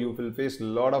the road, you will face a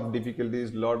lot of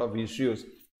difficulties, lot of issues.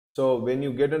 So when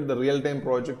you get into the real-time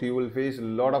project, you will face a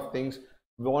lot of things.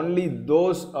 Only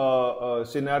those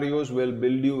scenarios will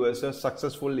build you as a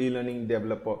successful e-learning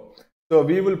developer. So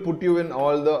we will put you in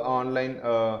all the online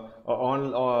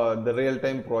the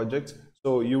real-time projects,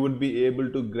 so you would be able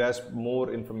to grasp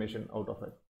more information out of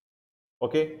it.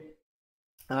 Okay,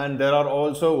 and there are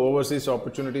also overseas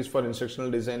opportunities for instructional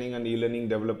designing and e-learning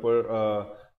developer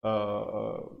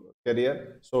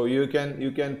career. So you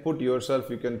can put yourself,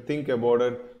 you can think about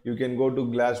it, you can go to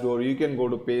Glassdoor, you can go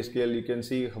to PayScale, you can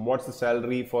see what's the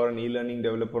salary for an e-learning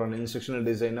developer and instructional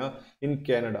designer in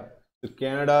Canada. So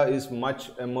Canada is much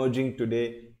emerging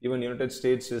today. Even United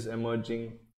States is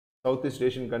emerging. Southeast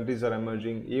Asian countries are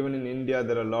emerging. Even in India,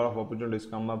 there are a lot of opportunities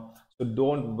come up. So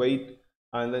don't wait,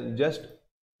 and then just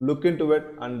look into it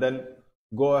and then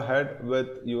go ahead with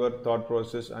your thought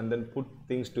process and then put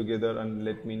things together and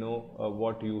let me know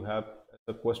what you have as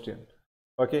a question.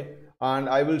 Okay, and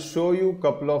I will show you a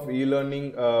couple of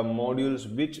e-learning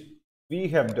modules which we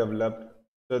have developed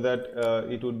so that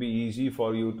it would be easy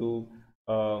for you to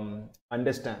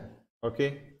understand.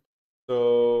 Okay,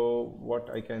 so what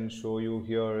I can show you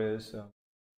here is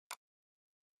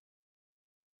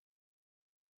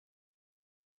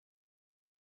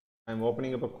I'm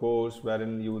opening up a course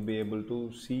wherein you will be able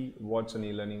to see what's an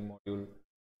e-learning module,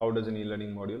 how does an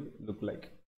e-learning module look like.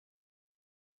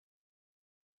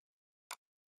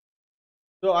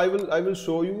 So I will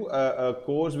show you a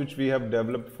course which we have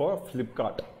developed for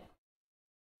Flipkart.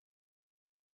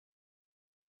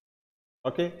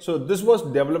 Okay, so this was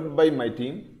developed by my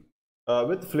team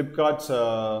with Flipkart's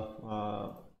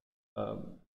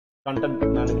content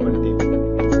management team.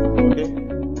 Okay,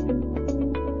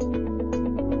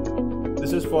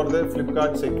 this is for the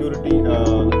Flipkart security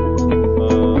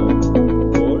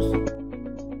course.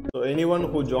 So anyone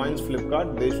who joins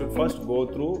Flipkart, they should first go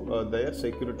through their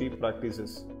security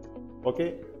practices.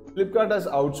 Okay, Flipkart has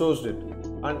outsourced it,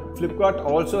 and Flipkart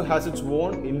also has its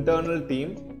own internal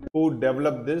team who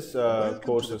develop this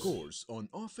courses. Course on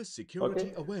office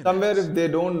security awareness. Somewhere if they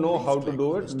don't know how to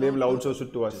do it, they will outsource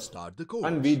it to us, start the course.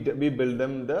 and we build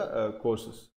them the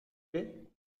courses. Okay,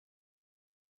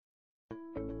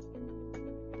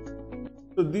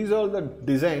 so these are the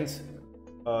designs.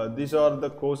 These are the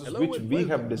courses which we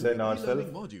have designed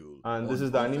ourselves, and this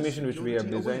is the animation which we have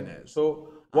designed. So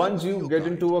once you get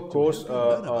into a course,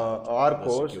 our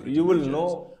course, you will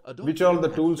know which are the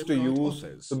tools to use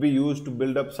to be used to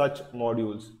build up such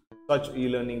modules, such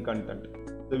e-learning content.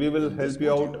 So we will help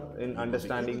you out in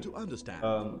understanding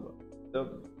the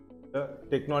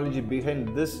technology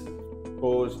behind this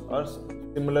course or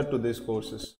similar to these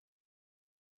courses.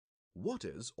 What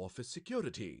is office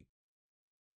security?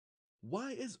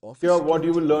 Why is office Here what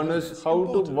you will learn is how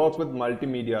to work with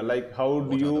multimedia, like how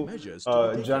do you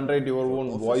generate your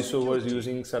own voiceovers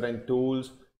using certain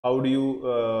tools, how do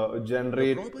you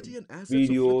generate property and assets of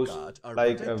videos, Flipkart are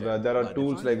like protected there are by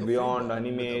tools defining like a Beyond, framework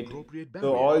with Animate. appropriate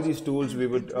So all barriers these tools and we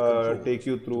would intricate take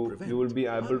you rules to through. You will prevent be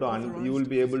able to you will unauthorized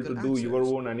be able to physical do your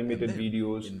access, own and animated then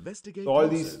videos. investigate So all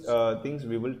these losses. things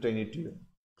we will train it to you.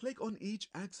 Click on each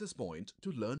access point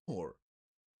to learn more.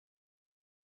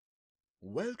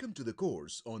 Welcome to the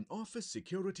course on Office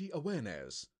Security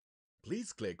Awareness.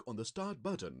 Please click on the Start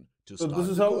button to So this start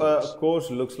is the how course. a course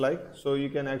looks like. So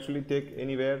you can actually take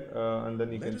anywhere and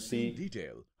then you Let can us see in see.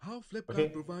 detail how Flipkart Okay.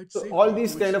 provides So all safety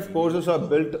these to kind its of female courses are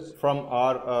built employees. from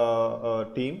our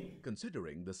team.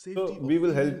 Considering the So safety we of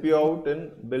will female help you out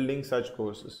in building such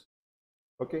courses.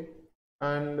 Okay.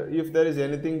 And if there is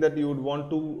anything that you would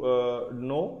want to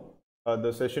know,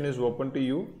 the session is open to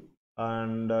you,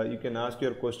 and you can ask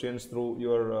your questions through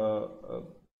your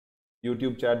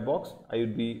YouTube chat box. I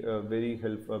would be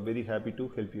very happy to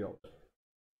help you out.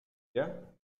 Yeah.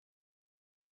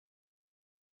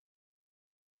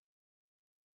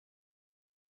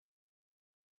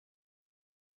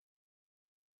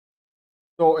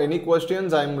 So any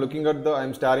questions? I'm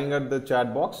staring at the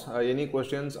chat box. Any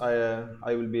questions?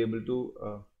 I will be able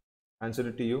to answer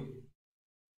it to you.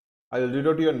 I will read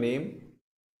out your name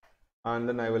and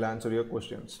then I will answer your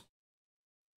questions.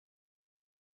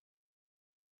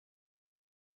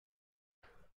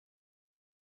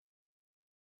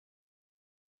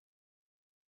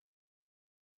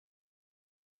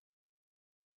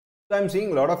 So I'm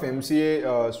seeing a lot of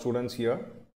MCA students here,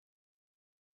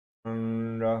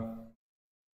 and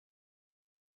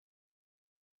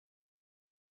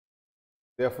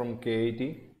they are from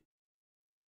KIT.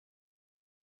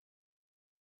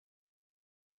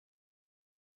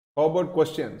 How about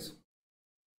questions?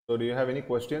 So do you have any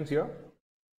questions here?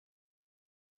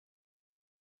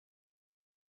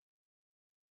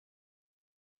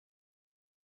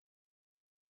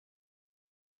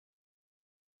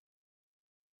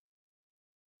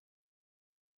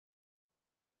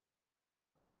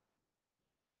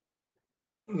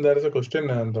 There is a question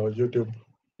on the YouTube.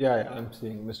 Yeah, I'm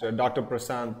seeing Mr. Dr.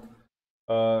 Prasad.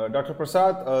 Dr.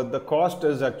 Prasad, the cost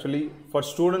is actually for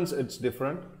students it's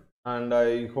different, and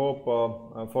I hope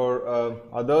for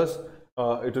others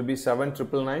it will be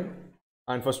 7,999,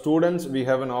 and for students we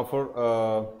have an offer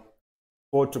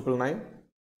 4,999,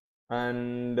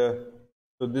 and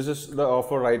so this is the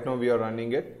offer right now we are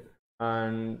running it.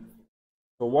 And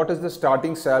so what is the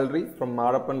starting salary from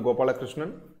Marapan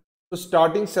Gopalakrishnan? So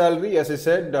starting salary, as I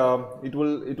said, it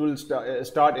will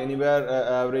start anywhere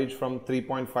average from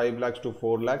 3.5 lakhs to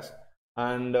 4 lakhs,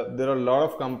 and there are a lot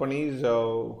of companies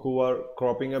who are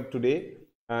cropping up today,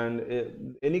 and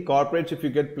any corporates, if you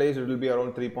get placed, it will be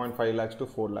around 3.5 lakhs to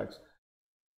 4 lakhs.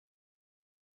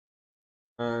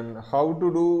 And how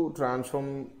to do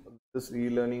transform this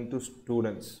e-learning to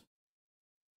students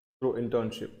through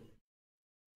internship?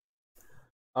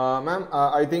 Ma'am,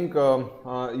 I think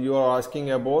you are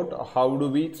asking about how do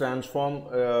we transform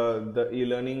the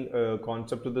e-learning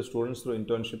concept to the students through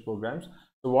internship programs.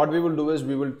 So what we will do is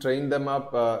we will train them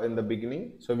up in the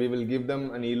beginning. So we will give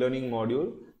them an e-learning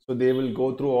module. So they will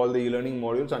go through all the e-learning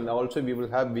modules, and also we will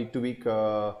have week to week,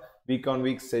 week on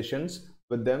week sessions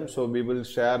with them. So we will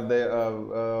share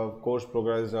the course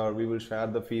progress, or we will share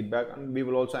the feedback, and we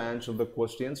will also answer the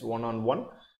questions one on one.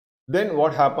 Then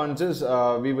what happens is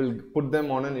we will put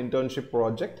them on an internship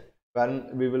project. When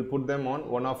we will put them on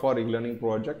one of our e-learning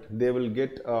project, they will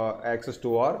get access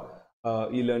to our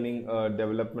e-learning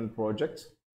development projects.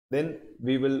 Then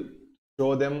we will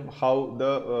show them how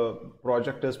the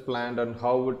project is planned and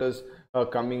how it is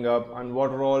coming up, and what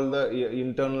are all the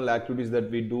internal activities that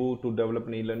we do to develop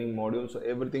an e-learning module. So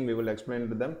everything we will explain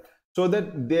to them, so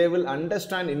that they will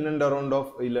understand in and around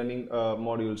of e-learning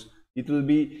modules. It will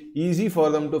be easy for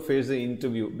them to face the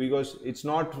interview, because it's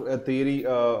not a theory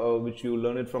which you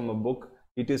learn it from a book.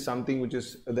 It is something which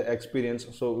is the experience,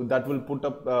 so that will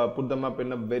put them up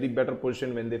in a very better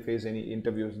position when they face any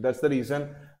interviews. That's the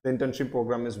reason the internship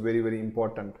program is very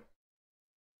important.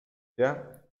 Yeah.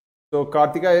 So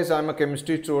Kartika is, I'm a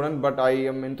chemistry student, but I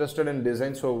am interested in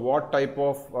design. So what type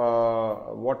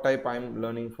I'm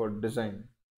learning for design?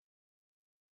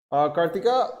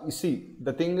 Kartika, you see,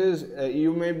 the thing is,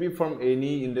 you may be from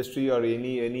any industry or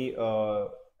any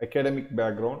academic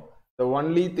background. The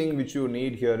only thing which you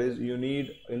need here is you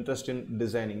need interest in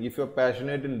designing. If you're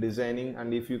passionate in designing,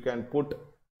 and if you can put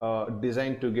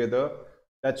design together,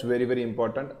 that's very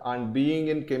important. And being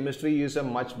in chemistry is a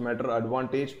much better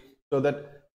advantage, so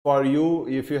that for you,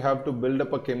 if you have to build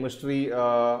up a chemistry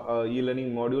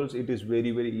e-learning modules, it is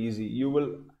very easy. You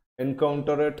will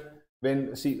encounter it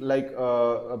when, see, like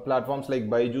platforms like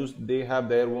Byju's, they have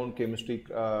their own chemistry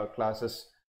classes,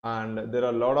 and there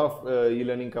are a lot of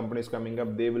e-learning companies coming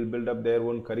up. They will build up their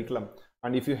own curriculum,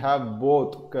 and if you have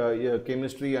both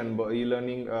chemistry and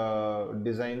e-learning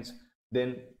designs,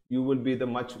 then you will be the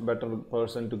much better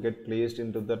person to get placed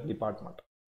into that department.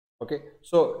 Okay,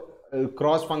 so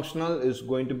cross functional is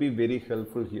going to be very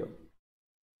helpful here.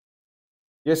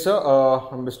 Yes, sir.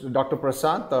 Mr. Dr.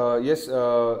 Prasad, yes,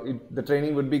 the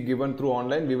training would be given through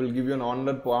online. We will give you an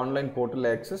online portal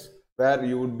access where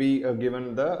you would be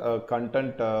given the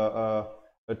content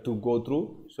to go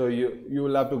through. So you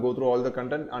will have to go through all the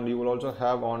content, and you will also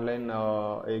have online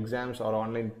exams or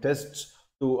online tests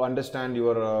to understand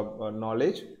your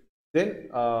knowledge. Then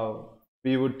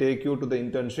we would take you to the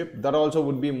internship. That also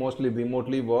would be mostly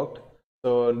remotely worked.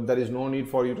 So there is no need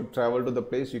for you to travel to the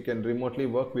place. You can remotely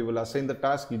work. We will assign the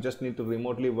task. You just need to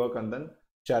remotely work and then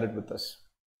share it with us.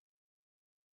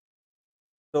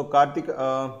 So Karthik,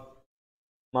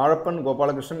 Marappan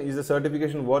Gopalakrishnan, is the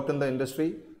certification worth in the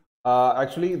industry?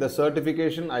 Actually, the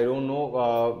certification, I don't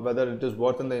know whether it is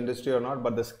worth in the industry or not,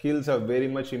 but the skills are very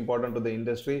much important to the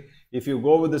industry. If you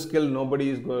go with the skill, nobody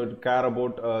is going to care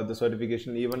about the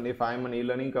certification. Even if I'm an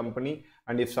e-learning company,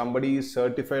 and if somebody is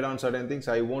certified on certain things,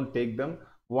 I won't take them.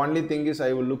 Only thing is,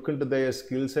 I will look into their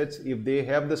skill sets. If they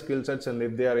have the skill sets and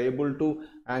if they are able to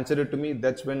answer it to me,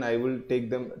 that's when I will take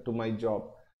them to my job.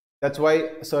 That's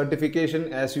why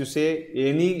certification, as you say,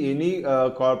 any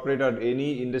corporate or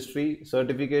any industry,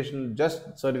 certification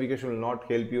will not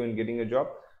help you in getting a job.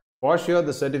 For sure,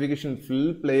 the certification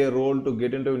will play a role to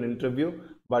get into an interview,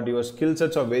 but your skill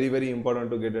sets are very, very important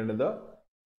to get into the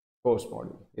course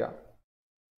module. Yeah.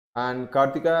 And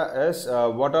Kartika S,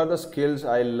 what are the skills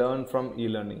I learned from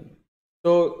e-learning?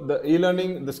 So the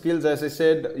e-learning, the skills, as I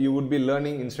said, you would be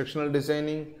learning instructional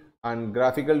designing and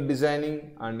graphical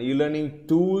designing and e-learning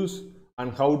tools,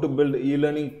 and how to build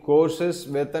e-learning courses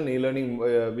with an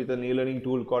e-learning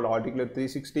tool called Articulate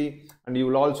 360. And you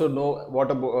will also know what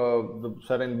about the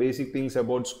certain basic things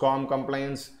about SCORM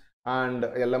compliance and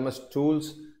LMS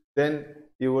tools. Then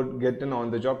you would get an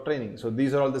on-the-job training. So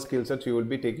these are all the skill sets you will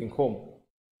be taking home.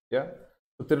 Yeah.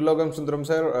 So Trilogam Sundaram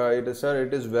sir,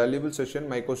 it is valuable session.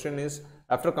 My question is,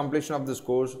 after completion of this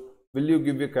course, will you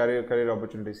give you career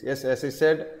opportunities? Yes, as I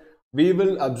said, we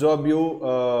will absorb you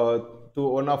to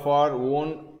one of our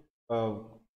own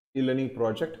e-learning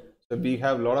project. So we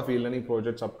have a lot of e-learning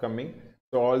projects upcoming.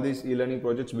 So all these e-learning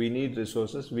projects, we need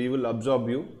resources. We will absorb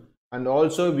you, and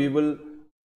also we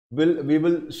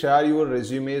will share your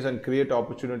resumes and create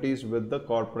opportunities with the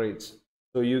corporates,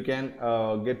 so you can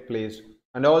get placed,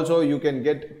 and also you can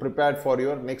get prepared for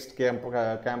your next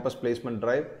campus placement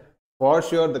drive. For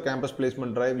sure, the campus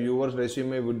placement drive, your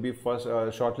resume would be first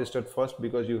shortlisted first,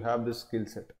 because you have this skill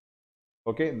set.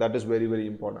 Okay, that is very, very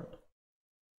important.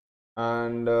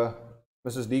 And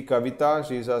Mrs. D. Kavita,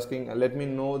 she is asking, let me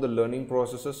know the learning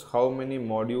processes, how many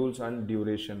modules and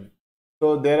duration.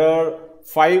 So there are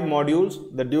 5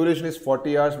 modules. The duration is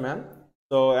 40 hours, ma'am.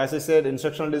 So as I said,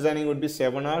 instructional designing would be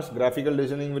 7 hours, graphical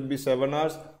designing would be 7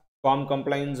 hours, SCORM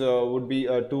compliance would be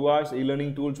 2 hours,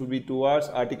 e-learning tools would be 2 hours,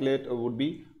 Articulate would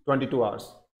be 22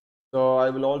 hours. So I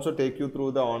will also take you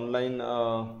through the online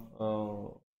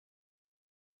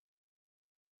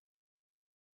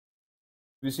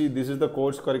you see, this is the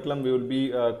course curriculum we will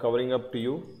be covering up to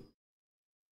you.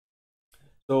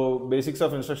 So basics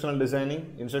of instructional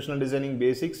designing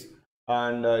basics,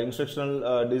 and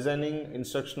instructional designing,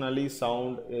 instructionally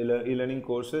sound e-learning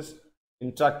courses,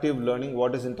 interactive learning.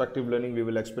 What is interactive learning? We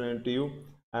will explain it to you.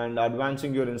 And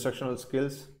advancing your instructional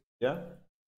skills. Yeah.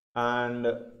 And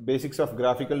basics of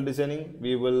graphical designing,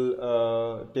 we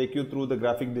will take you through the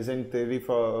graphic design theory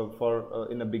for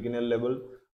in a beginner level.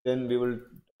 Then we will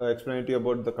explain to you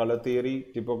about the color theory,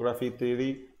 typography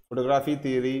theory, photography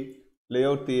theory,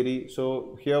 layout theory.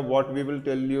 So here what we will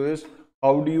tell you is,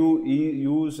 how do you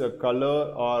use a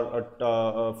color or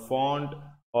a font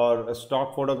or a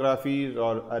stock photographies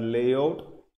or a layout.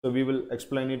 So we will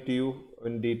explain it to you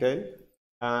in detail.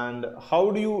 And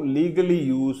how do you legally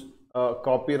use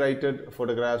copyrighted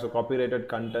photographs or copyrighted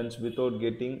contents without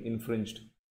getting infringed.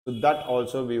 So that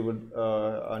also we would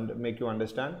make you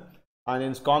understand. And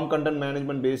in SCORM content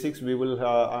management basics, we will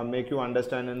make you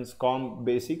understand in SCORM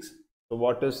basics. So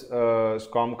what is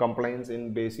SCORM compliance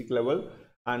in basic level,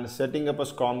 and setting up a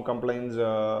SCORM compliance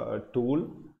tool,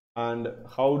 and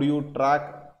how do you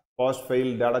track pass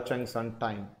fail data chunks and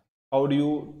time. How do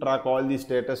you track all the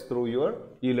status through your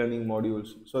e-learning modules,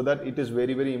 so that it is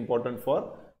very, very important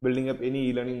for building up any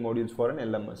e-learning modules for an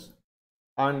LMS.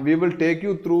 And we will take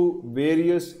you through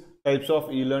various types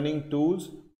of e-learning tools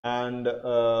and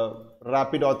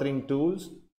rapid authoring tools,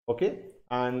 okay,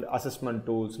 and assessment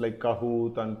tools like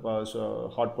Kahoot and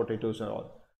hot potatoes and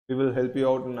all. We will help you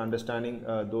out in understanding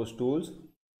those tools,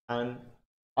 and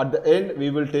at the end we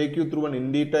will take you through an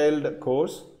in detailed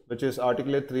course, which is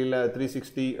Articulate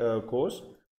 360 course,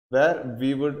 where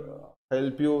we would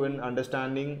help you in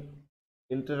understanding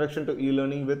introduction to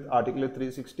e-learning with Articulate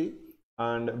 360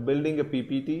 and building a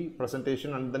PPT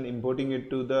presentation and then importing it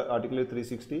to the Articulate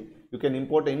 360. You can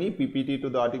import any PPT to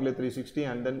the Articulate 360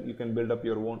 and then you can build up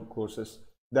your own courses.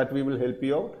 That we will help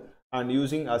you out, and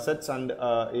using assets and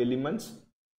elements,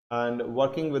 and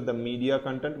working with the media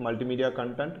content, multimedia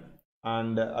content,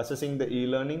 and assessing the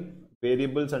e-learning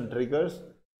variables and triggers,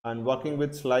 and working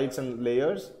with slides and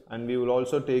layers. And we will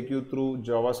also take you through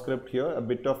JavaScript here, a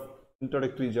bit of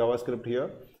introductory JavaScript here,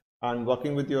 and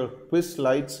working with your quiz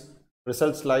slides,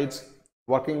 result slides,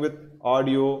 working with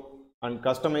audio, and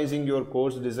customizing your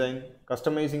course design,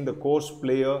 customizing the course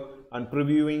player, and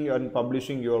previewing and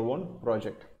publishing your own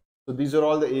project. So these are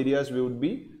all the areas we would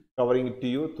be covering it to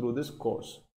you through this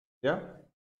course. Yeah.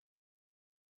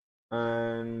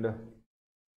 And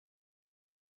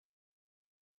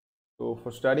so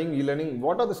for studying e-learning,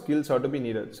 what are the skills are to be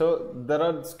needed? So there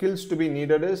are skills to be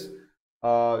needed is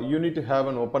you need to have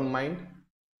an open mind,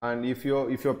 and if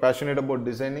you're passionate about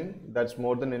designing, that's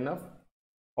more than enough.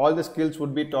 All the skills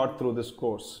would be taught through this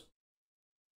course.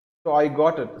 So I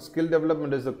got it. Skill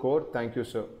development is the core. Thank you,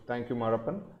 sir. Thank you,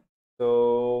 Marapan.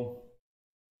 So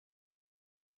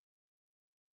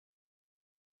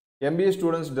MBA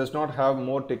students does not have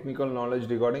more technical knowledge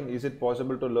regarding, is it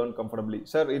possible to learn comfortably?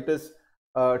 Sir, it is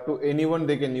to anyone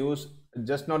they can use,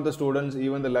 just not the students,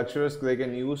 even the lecturers they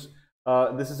can use.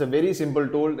 This is a very simple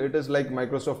tool. It is like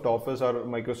Microsoft Office or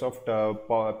Microsoft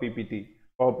PPT,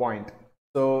 PowerPoint.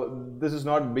 So this is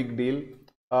not big deal,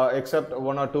 except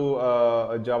one or two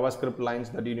JavaScript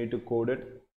lines that you need to code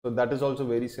it. So that is also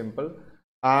very simple.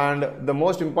 And the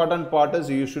most important part is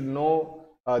you should know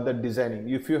the designing.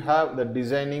 If you have the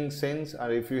designing sense,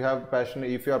 or if you are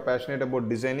passionate about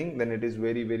designing, then it is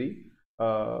very, very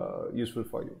useful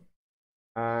for you.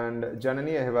 And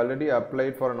Janani, I have already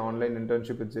applied for an online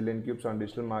internship with ZillionCubes on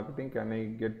digital marketing. Can I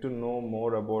get to know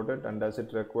more about it, and does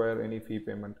it require any fee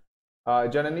payment?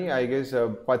 Janani, I guess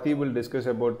Pati will discuss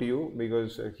about you,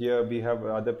 because here we have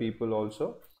other people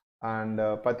also. And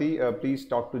Pati, please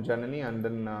talk to Janani and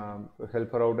then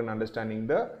help her out in understanding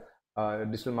the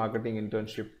digital marketing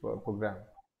internship program.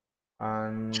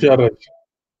 And Sure.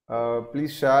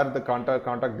 please share the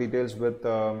contact details with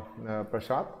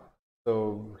Prashant,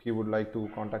 so he would like to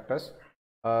contact us.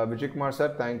 Vijay Kumar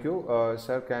sir, thank you.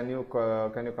 Sir, can your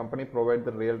company provide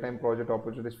the real-time project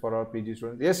opportunities for our PG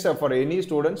students? Yes, sir. For any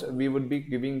students, we would be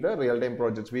giving the real-time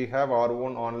projects. We have our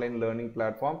own online learning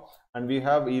platform, and we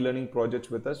have e-learning projects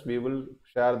with us. We will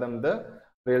share them the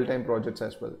real-time projects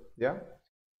as well. Yeah.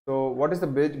 So what is the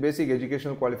basic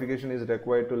educational qualification is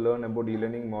required to learn about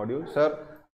e-learning module? Sir,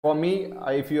 for me,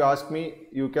 if you ask me,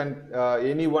 you can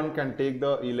anyone can take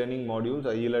the e-learning modules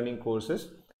or e-learning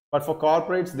courses. But for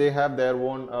corporates, they have their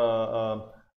own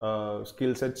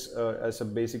skill sets as a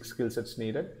basic skill sets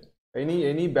needed.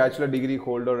 Any bachelor degree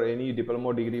holder, any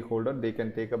diploma degree holder, they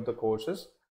can take up the courses,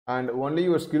 and only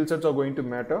your skill sets are going to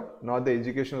matter, not the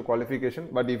educational qualification.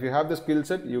 But if you have the skill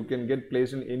set, you can get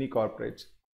placed in any corporates,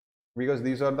 because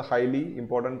these are the highly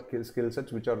important skill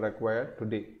sets which are required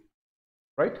today,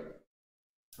 right?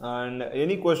 And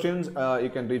any questions, you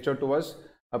can reach out to us.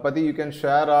 Pati, you can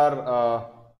share our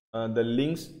the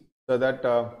links, so that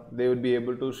they would be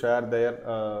able to share their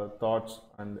thoughts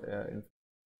and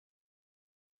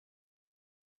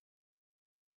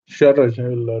Sure, Raj, I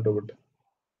will do it.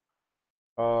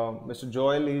 Mr.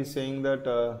 Joel is saying that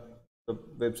the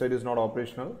website is not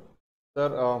operational.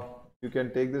 Sir, you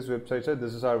can take this website, sir.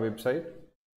 This is our website.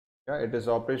 Yeah, it is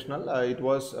operational. It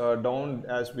was down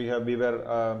as we were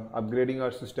upgrading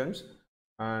our systems,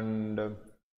 and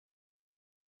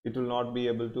it will not be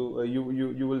able to.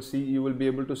 You will be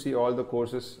able to see all the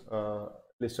courses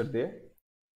listed there.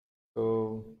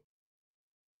 So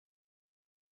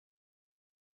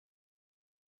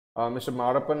Mr.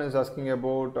 Marapan is asking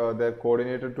about their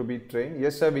coordinator to be trained.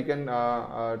 Yes, sir, we can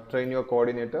train your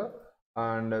coordinator,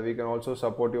 and we can also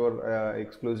support your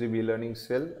exclusive e-learning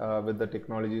cell with the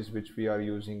technologies which we are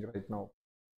using right now.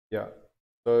 Yeah,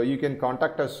 so you can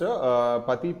contact us, sir.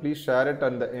 Pati, please share it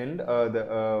on the end,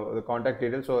 the contact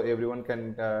details, so everyone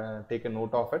can take a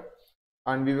note of it.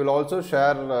 And we will also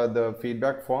share the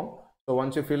feedback form. So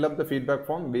once you fill up the feedback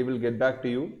form, we will get back to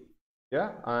you.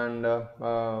 Yeah, and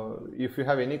if you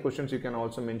have any questions, you can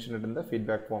also mention it in the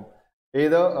feedback form,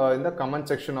 either in the comment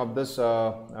section of this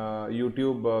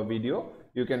YouTube video.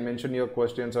 You can mention your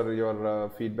questions or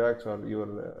your feedbacks or your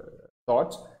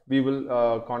thoughts. We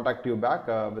will contact you back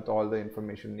with all the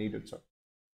information needed, sir.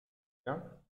 Yeah.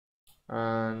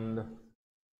 And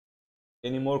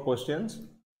any more questions?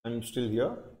 I'm still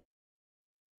here.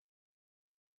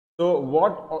 So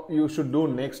what you should do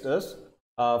next is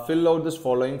fill out this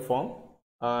following form,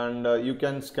 and you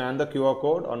can scan the QR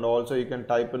code, and also you can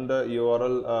type in the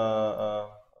URL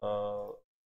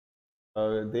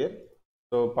there.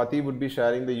 So Pati would be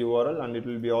sharing the URL, and it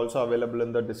will be also available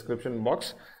in the description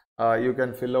box. You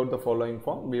can fill out the following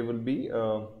form. We will be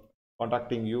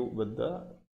contacting you with the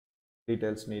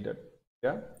details needed.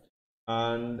 Yeah.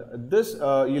 And this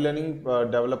e-learning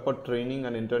developer training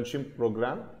and internship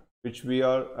program, which we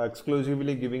are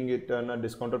exclusively giving it on a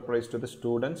discounted price to the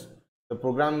students. The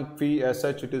program fee as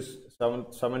such, it is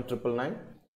 7,999,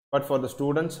 but for the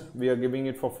students we are giving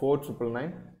it for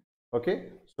 4,999.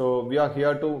 Okay, so we are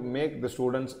here to make the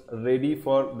students ready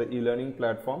for the e-learning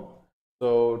platform.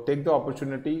 So take the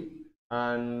opportunity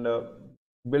and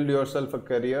build yourself a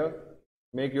career,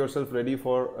 make yourself ready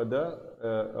for the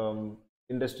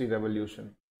industry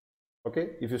revolution.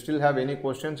 Okay, if you still have any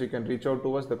questions, you can reach out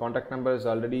to us. The contact number is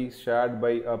already shared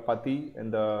by Pati in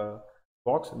the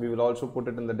box. We will also put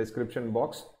it in the description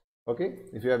box. Okay,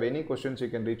 if you have any questions, you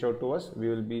can reach out to us. We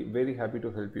will be very happy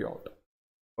to help you out.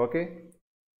 Okay.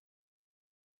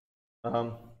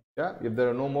 Yeah, if there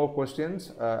are no more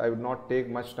questions, I would not take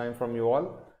much time from you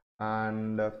all,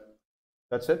 and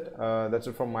that's it. That's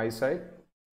it from my side,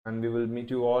 and we will meet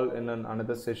you all in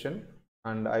another session.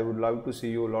 And I would love to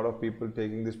see you, a lot of people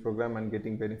taking this program and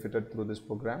getting benefited through this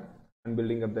program and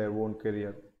building up their own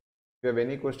career. If you have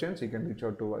any questions, you can reach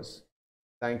out to us.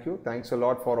 Thank you. Thanks a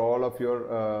lot for all of your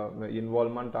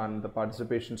involvement and the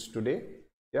participations today.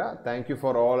 Yeah, thank you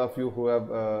for all of you who have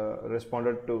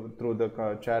responded through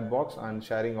the chat box and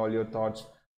sharing all your thoughts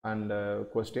and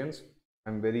questions.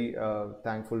 I'm very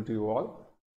thankful to you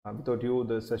all. Without you,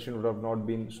 the session would have not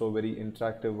been so very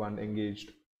interactive and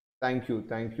engaged. Thank you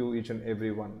each and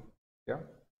everyone. Yeah,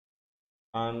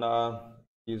 and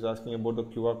he's asking about the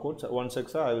QR code. So 1 sec,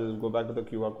 sir, I will go back to the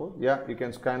QR code. Yeah, you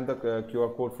can scan the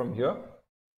QR code from here.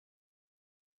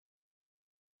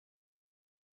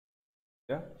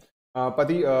 Yeah.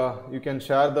 Pati, you can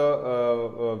share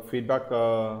the feedback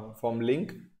form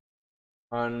link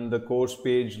and the course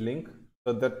page link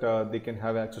so that they can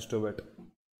have access to it.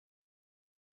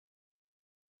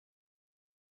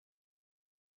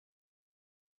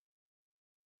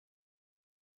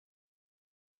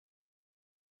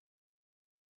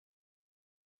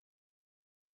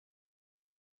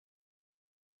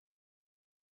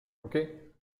 Okay.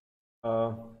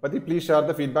 Pati, please share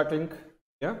the feedback link.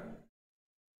 Yeah.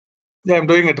 Yeah, I'm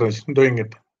doing it, Raj. I'm doing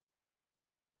it.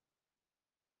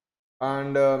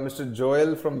 And Mr.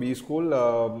 Joel from B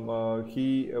School,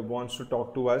 he wants to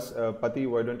talk to us. Pati,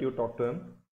 why don't you talk to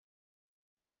him?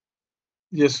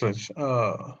 Yes, Raj.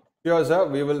 Sure, sir.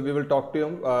 We will talk to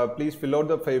him. Please fill out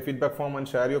the feedback form and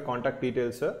share your contact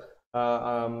details, sir.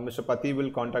 Mr. Pati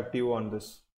will contact you on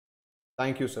this.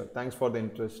 Thank you, sir. Thanks for the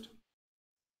interest.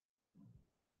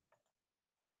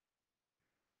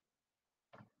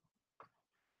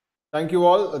 Thank you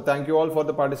all. Thank you all for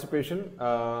the participation.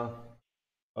 Time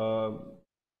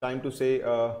to say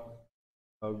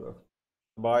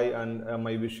bye and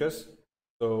my wishes.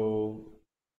 So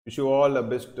wish you all the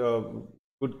best,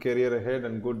 good career ahead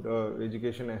and good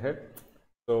education ahead.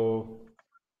 So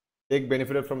take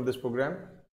benefit from this program.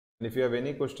 And if you have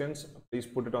any questions, please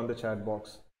put it on the chat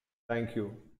box. Thank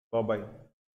you. Bye bye.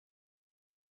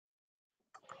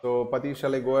 So Pati,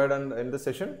 shall I go ahead and end the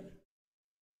session?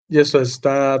 Yes, Raj.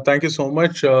 Thank you so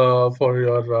much for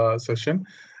your session.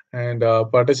 And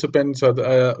participants,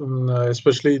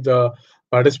 especially the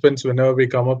participants, whenever we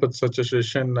come up with such a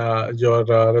session, your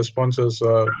response is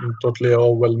totally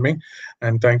overwhelming.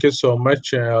 And thank you so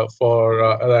much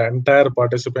for the entire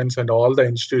participants and all the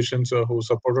institutions who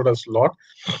supported us a lot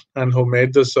and who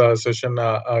made this session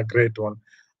a great one.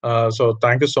 So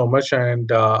thank you so much. And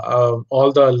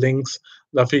all the links,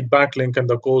 the feedback link and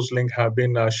the course link have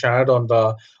been shared on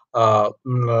the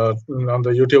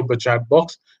YouTube chat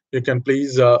box. You can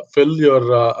please fill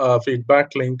your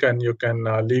feedback link and you can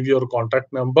leave your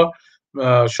contact number.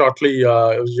 Shortly,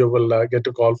 you will get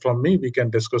a call from me. We can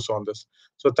discuss on this.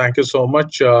 So thank you so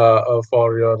much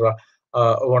for your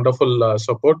wonderful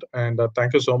support. And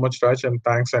thank you so much, Raj. And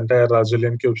thanks entire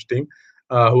ZillionCubes team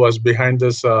who was behind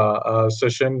this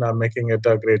session, making it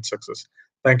a great success.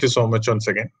 Thank you so much once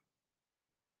again.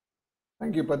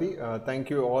 Thank you, Pati. Thank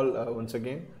you all once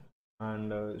again,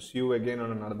 and see you again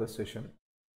on another session.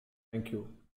 Thank you.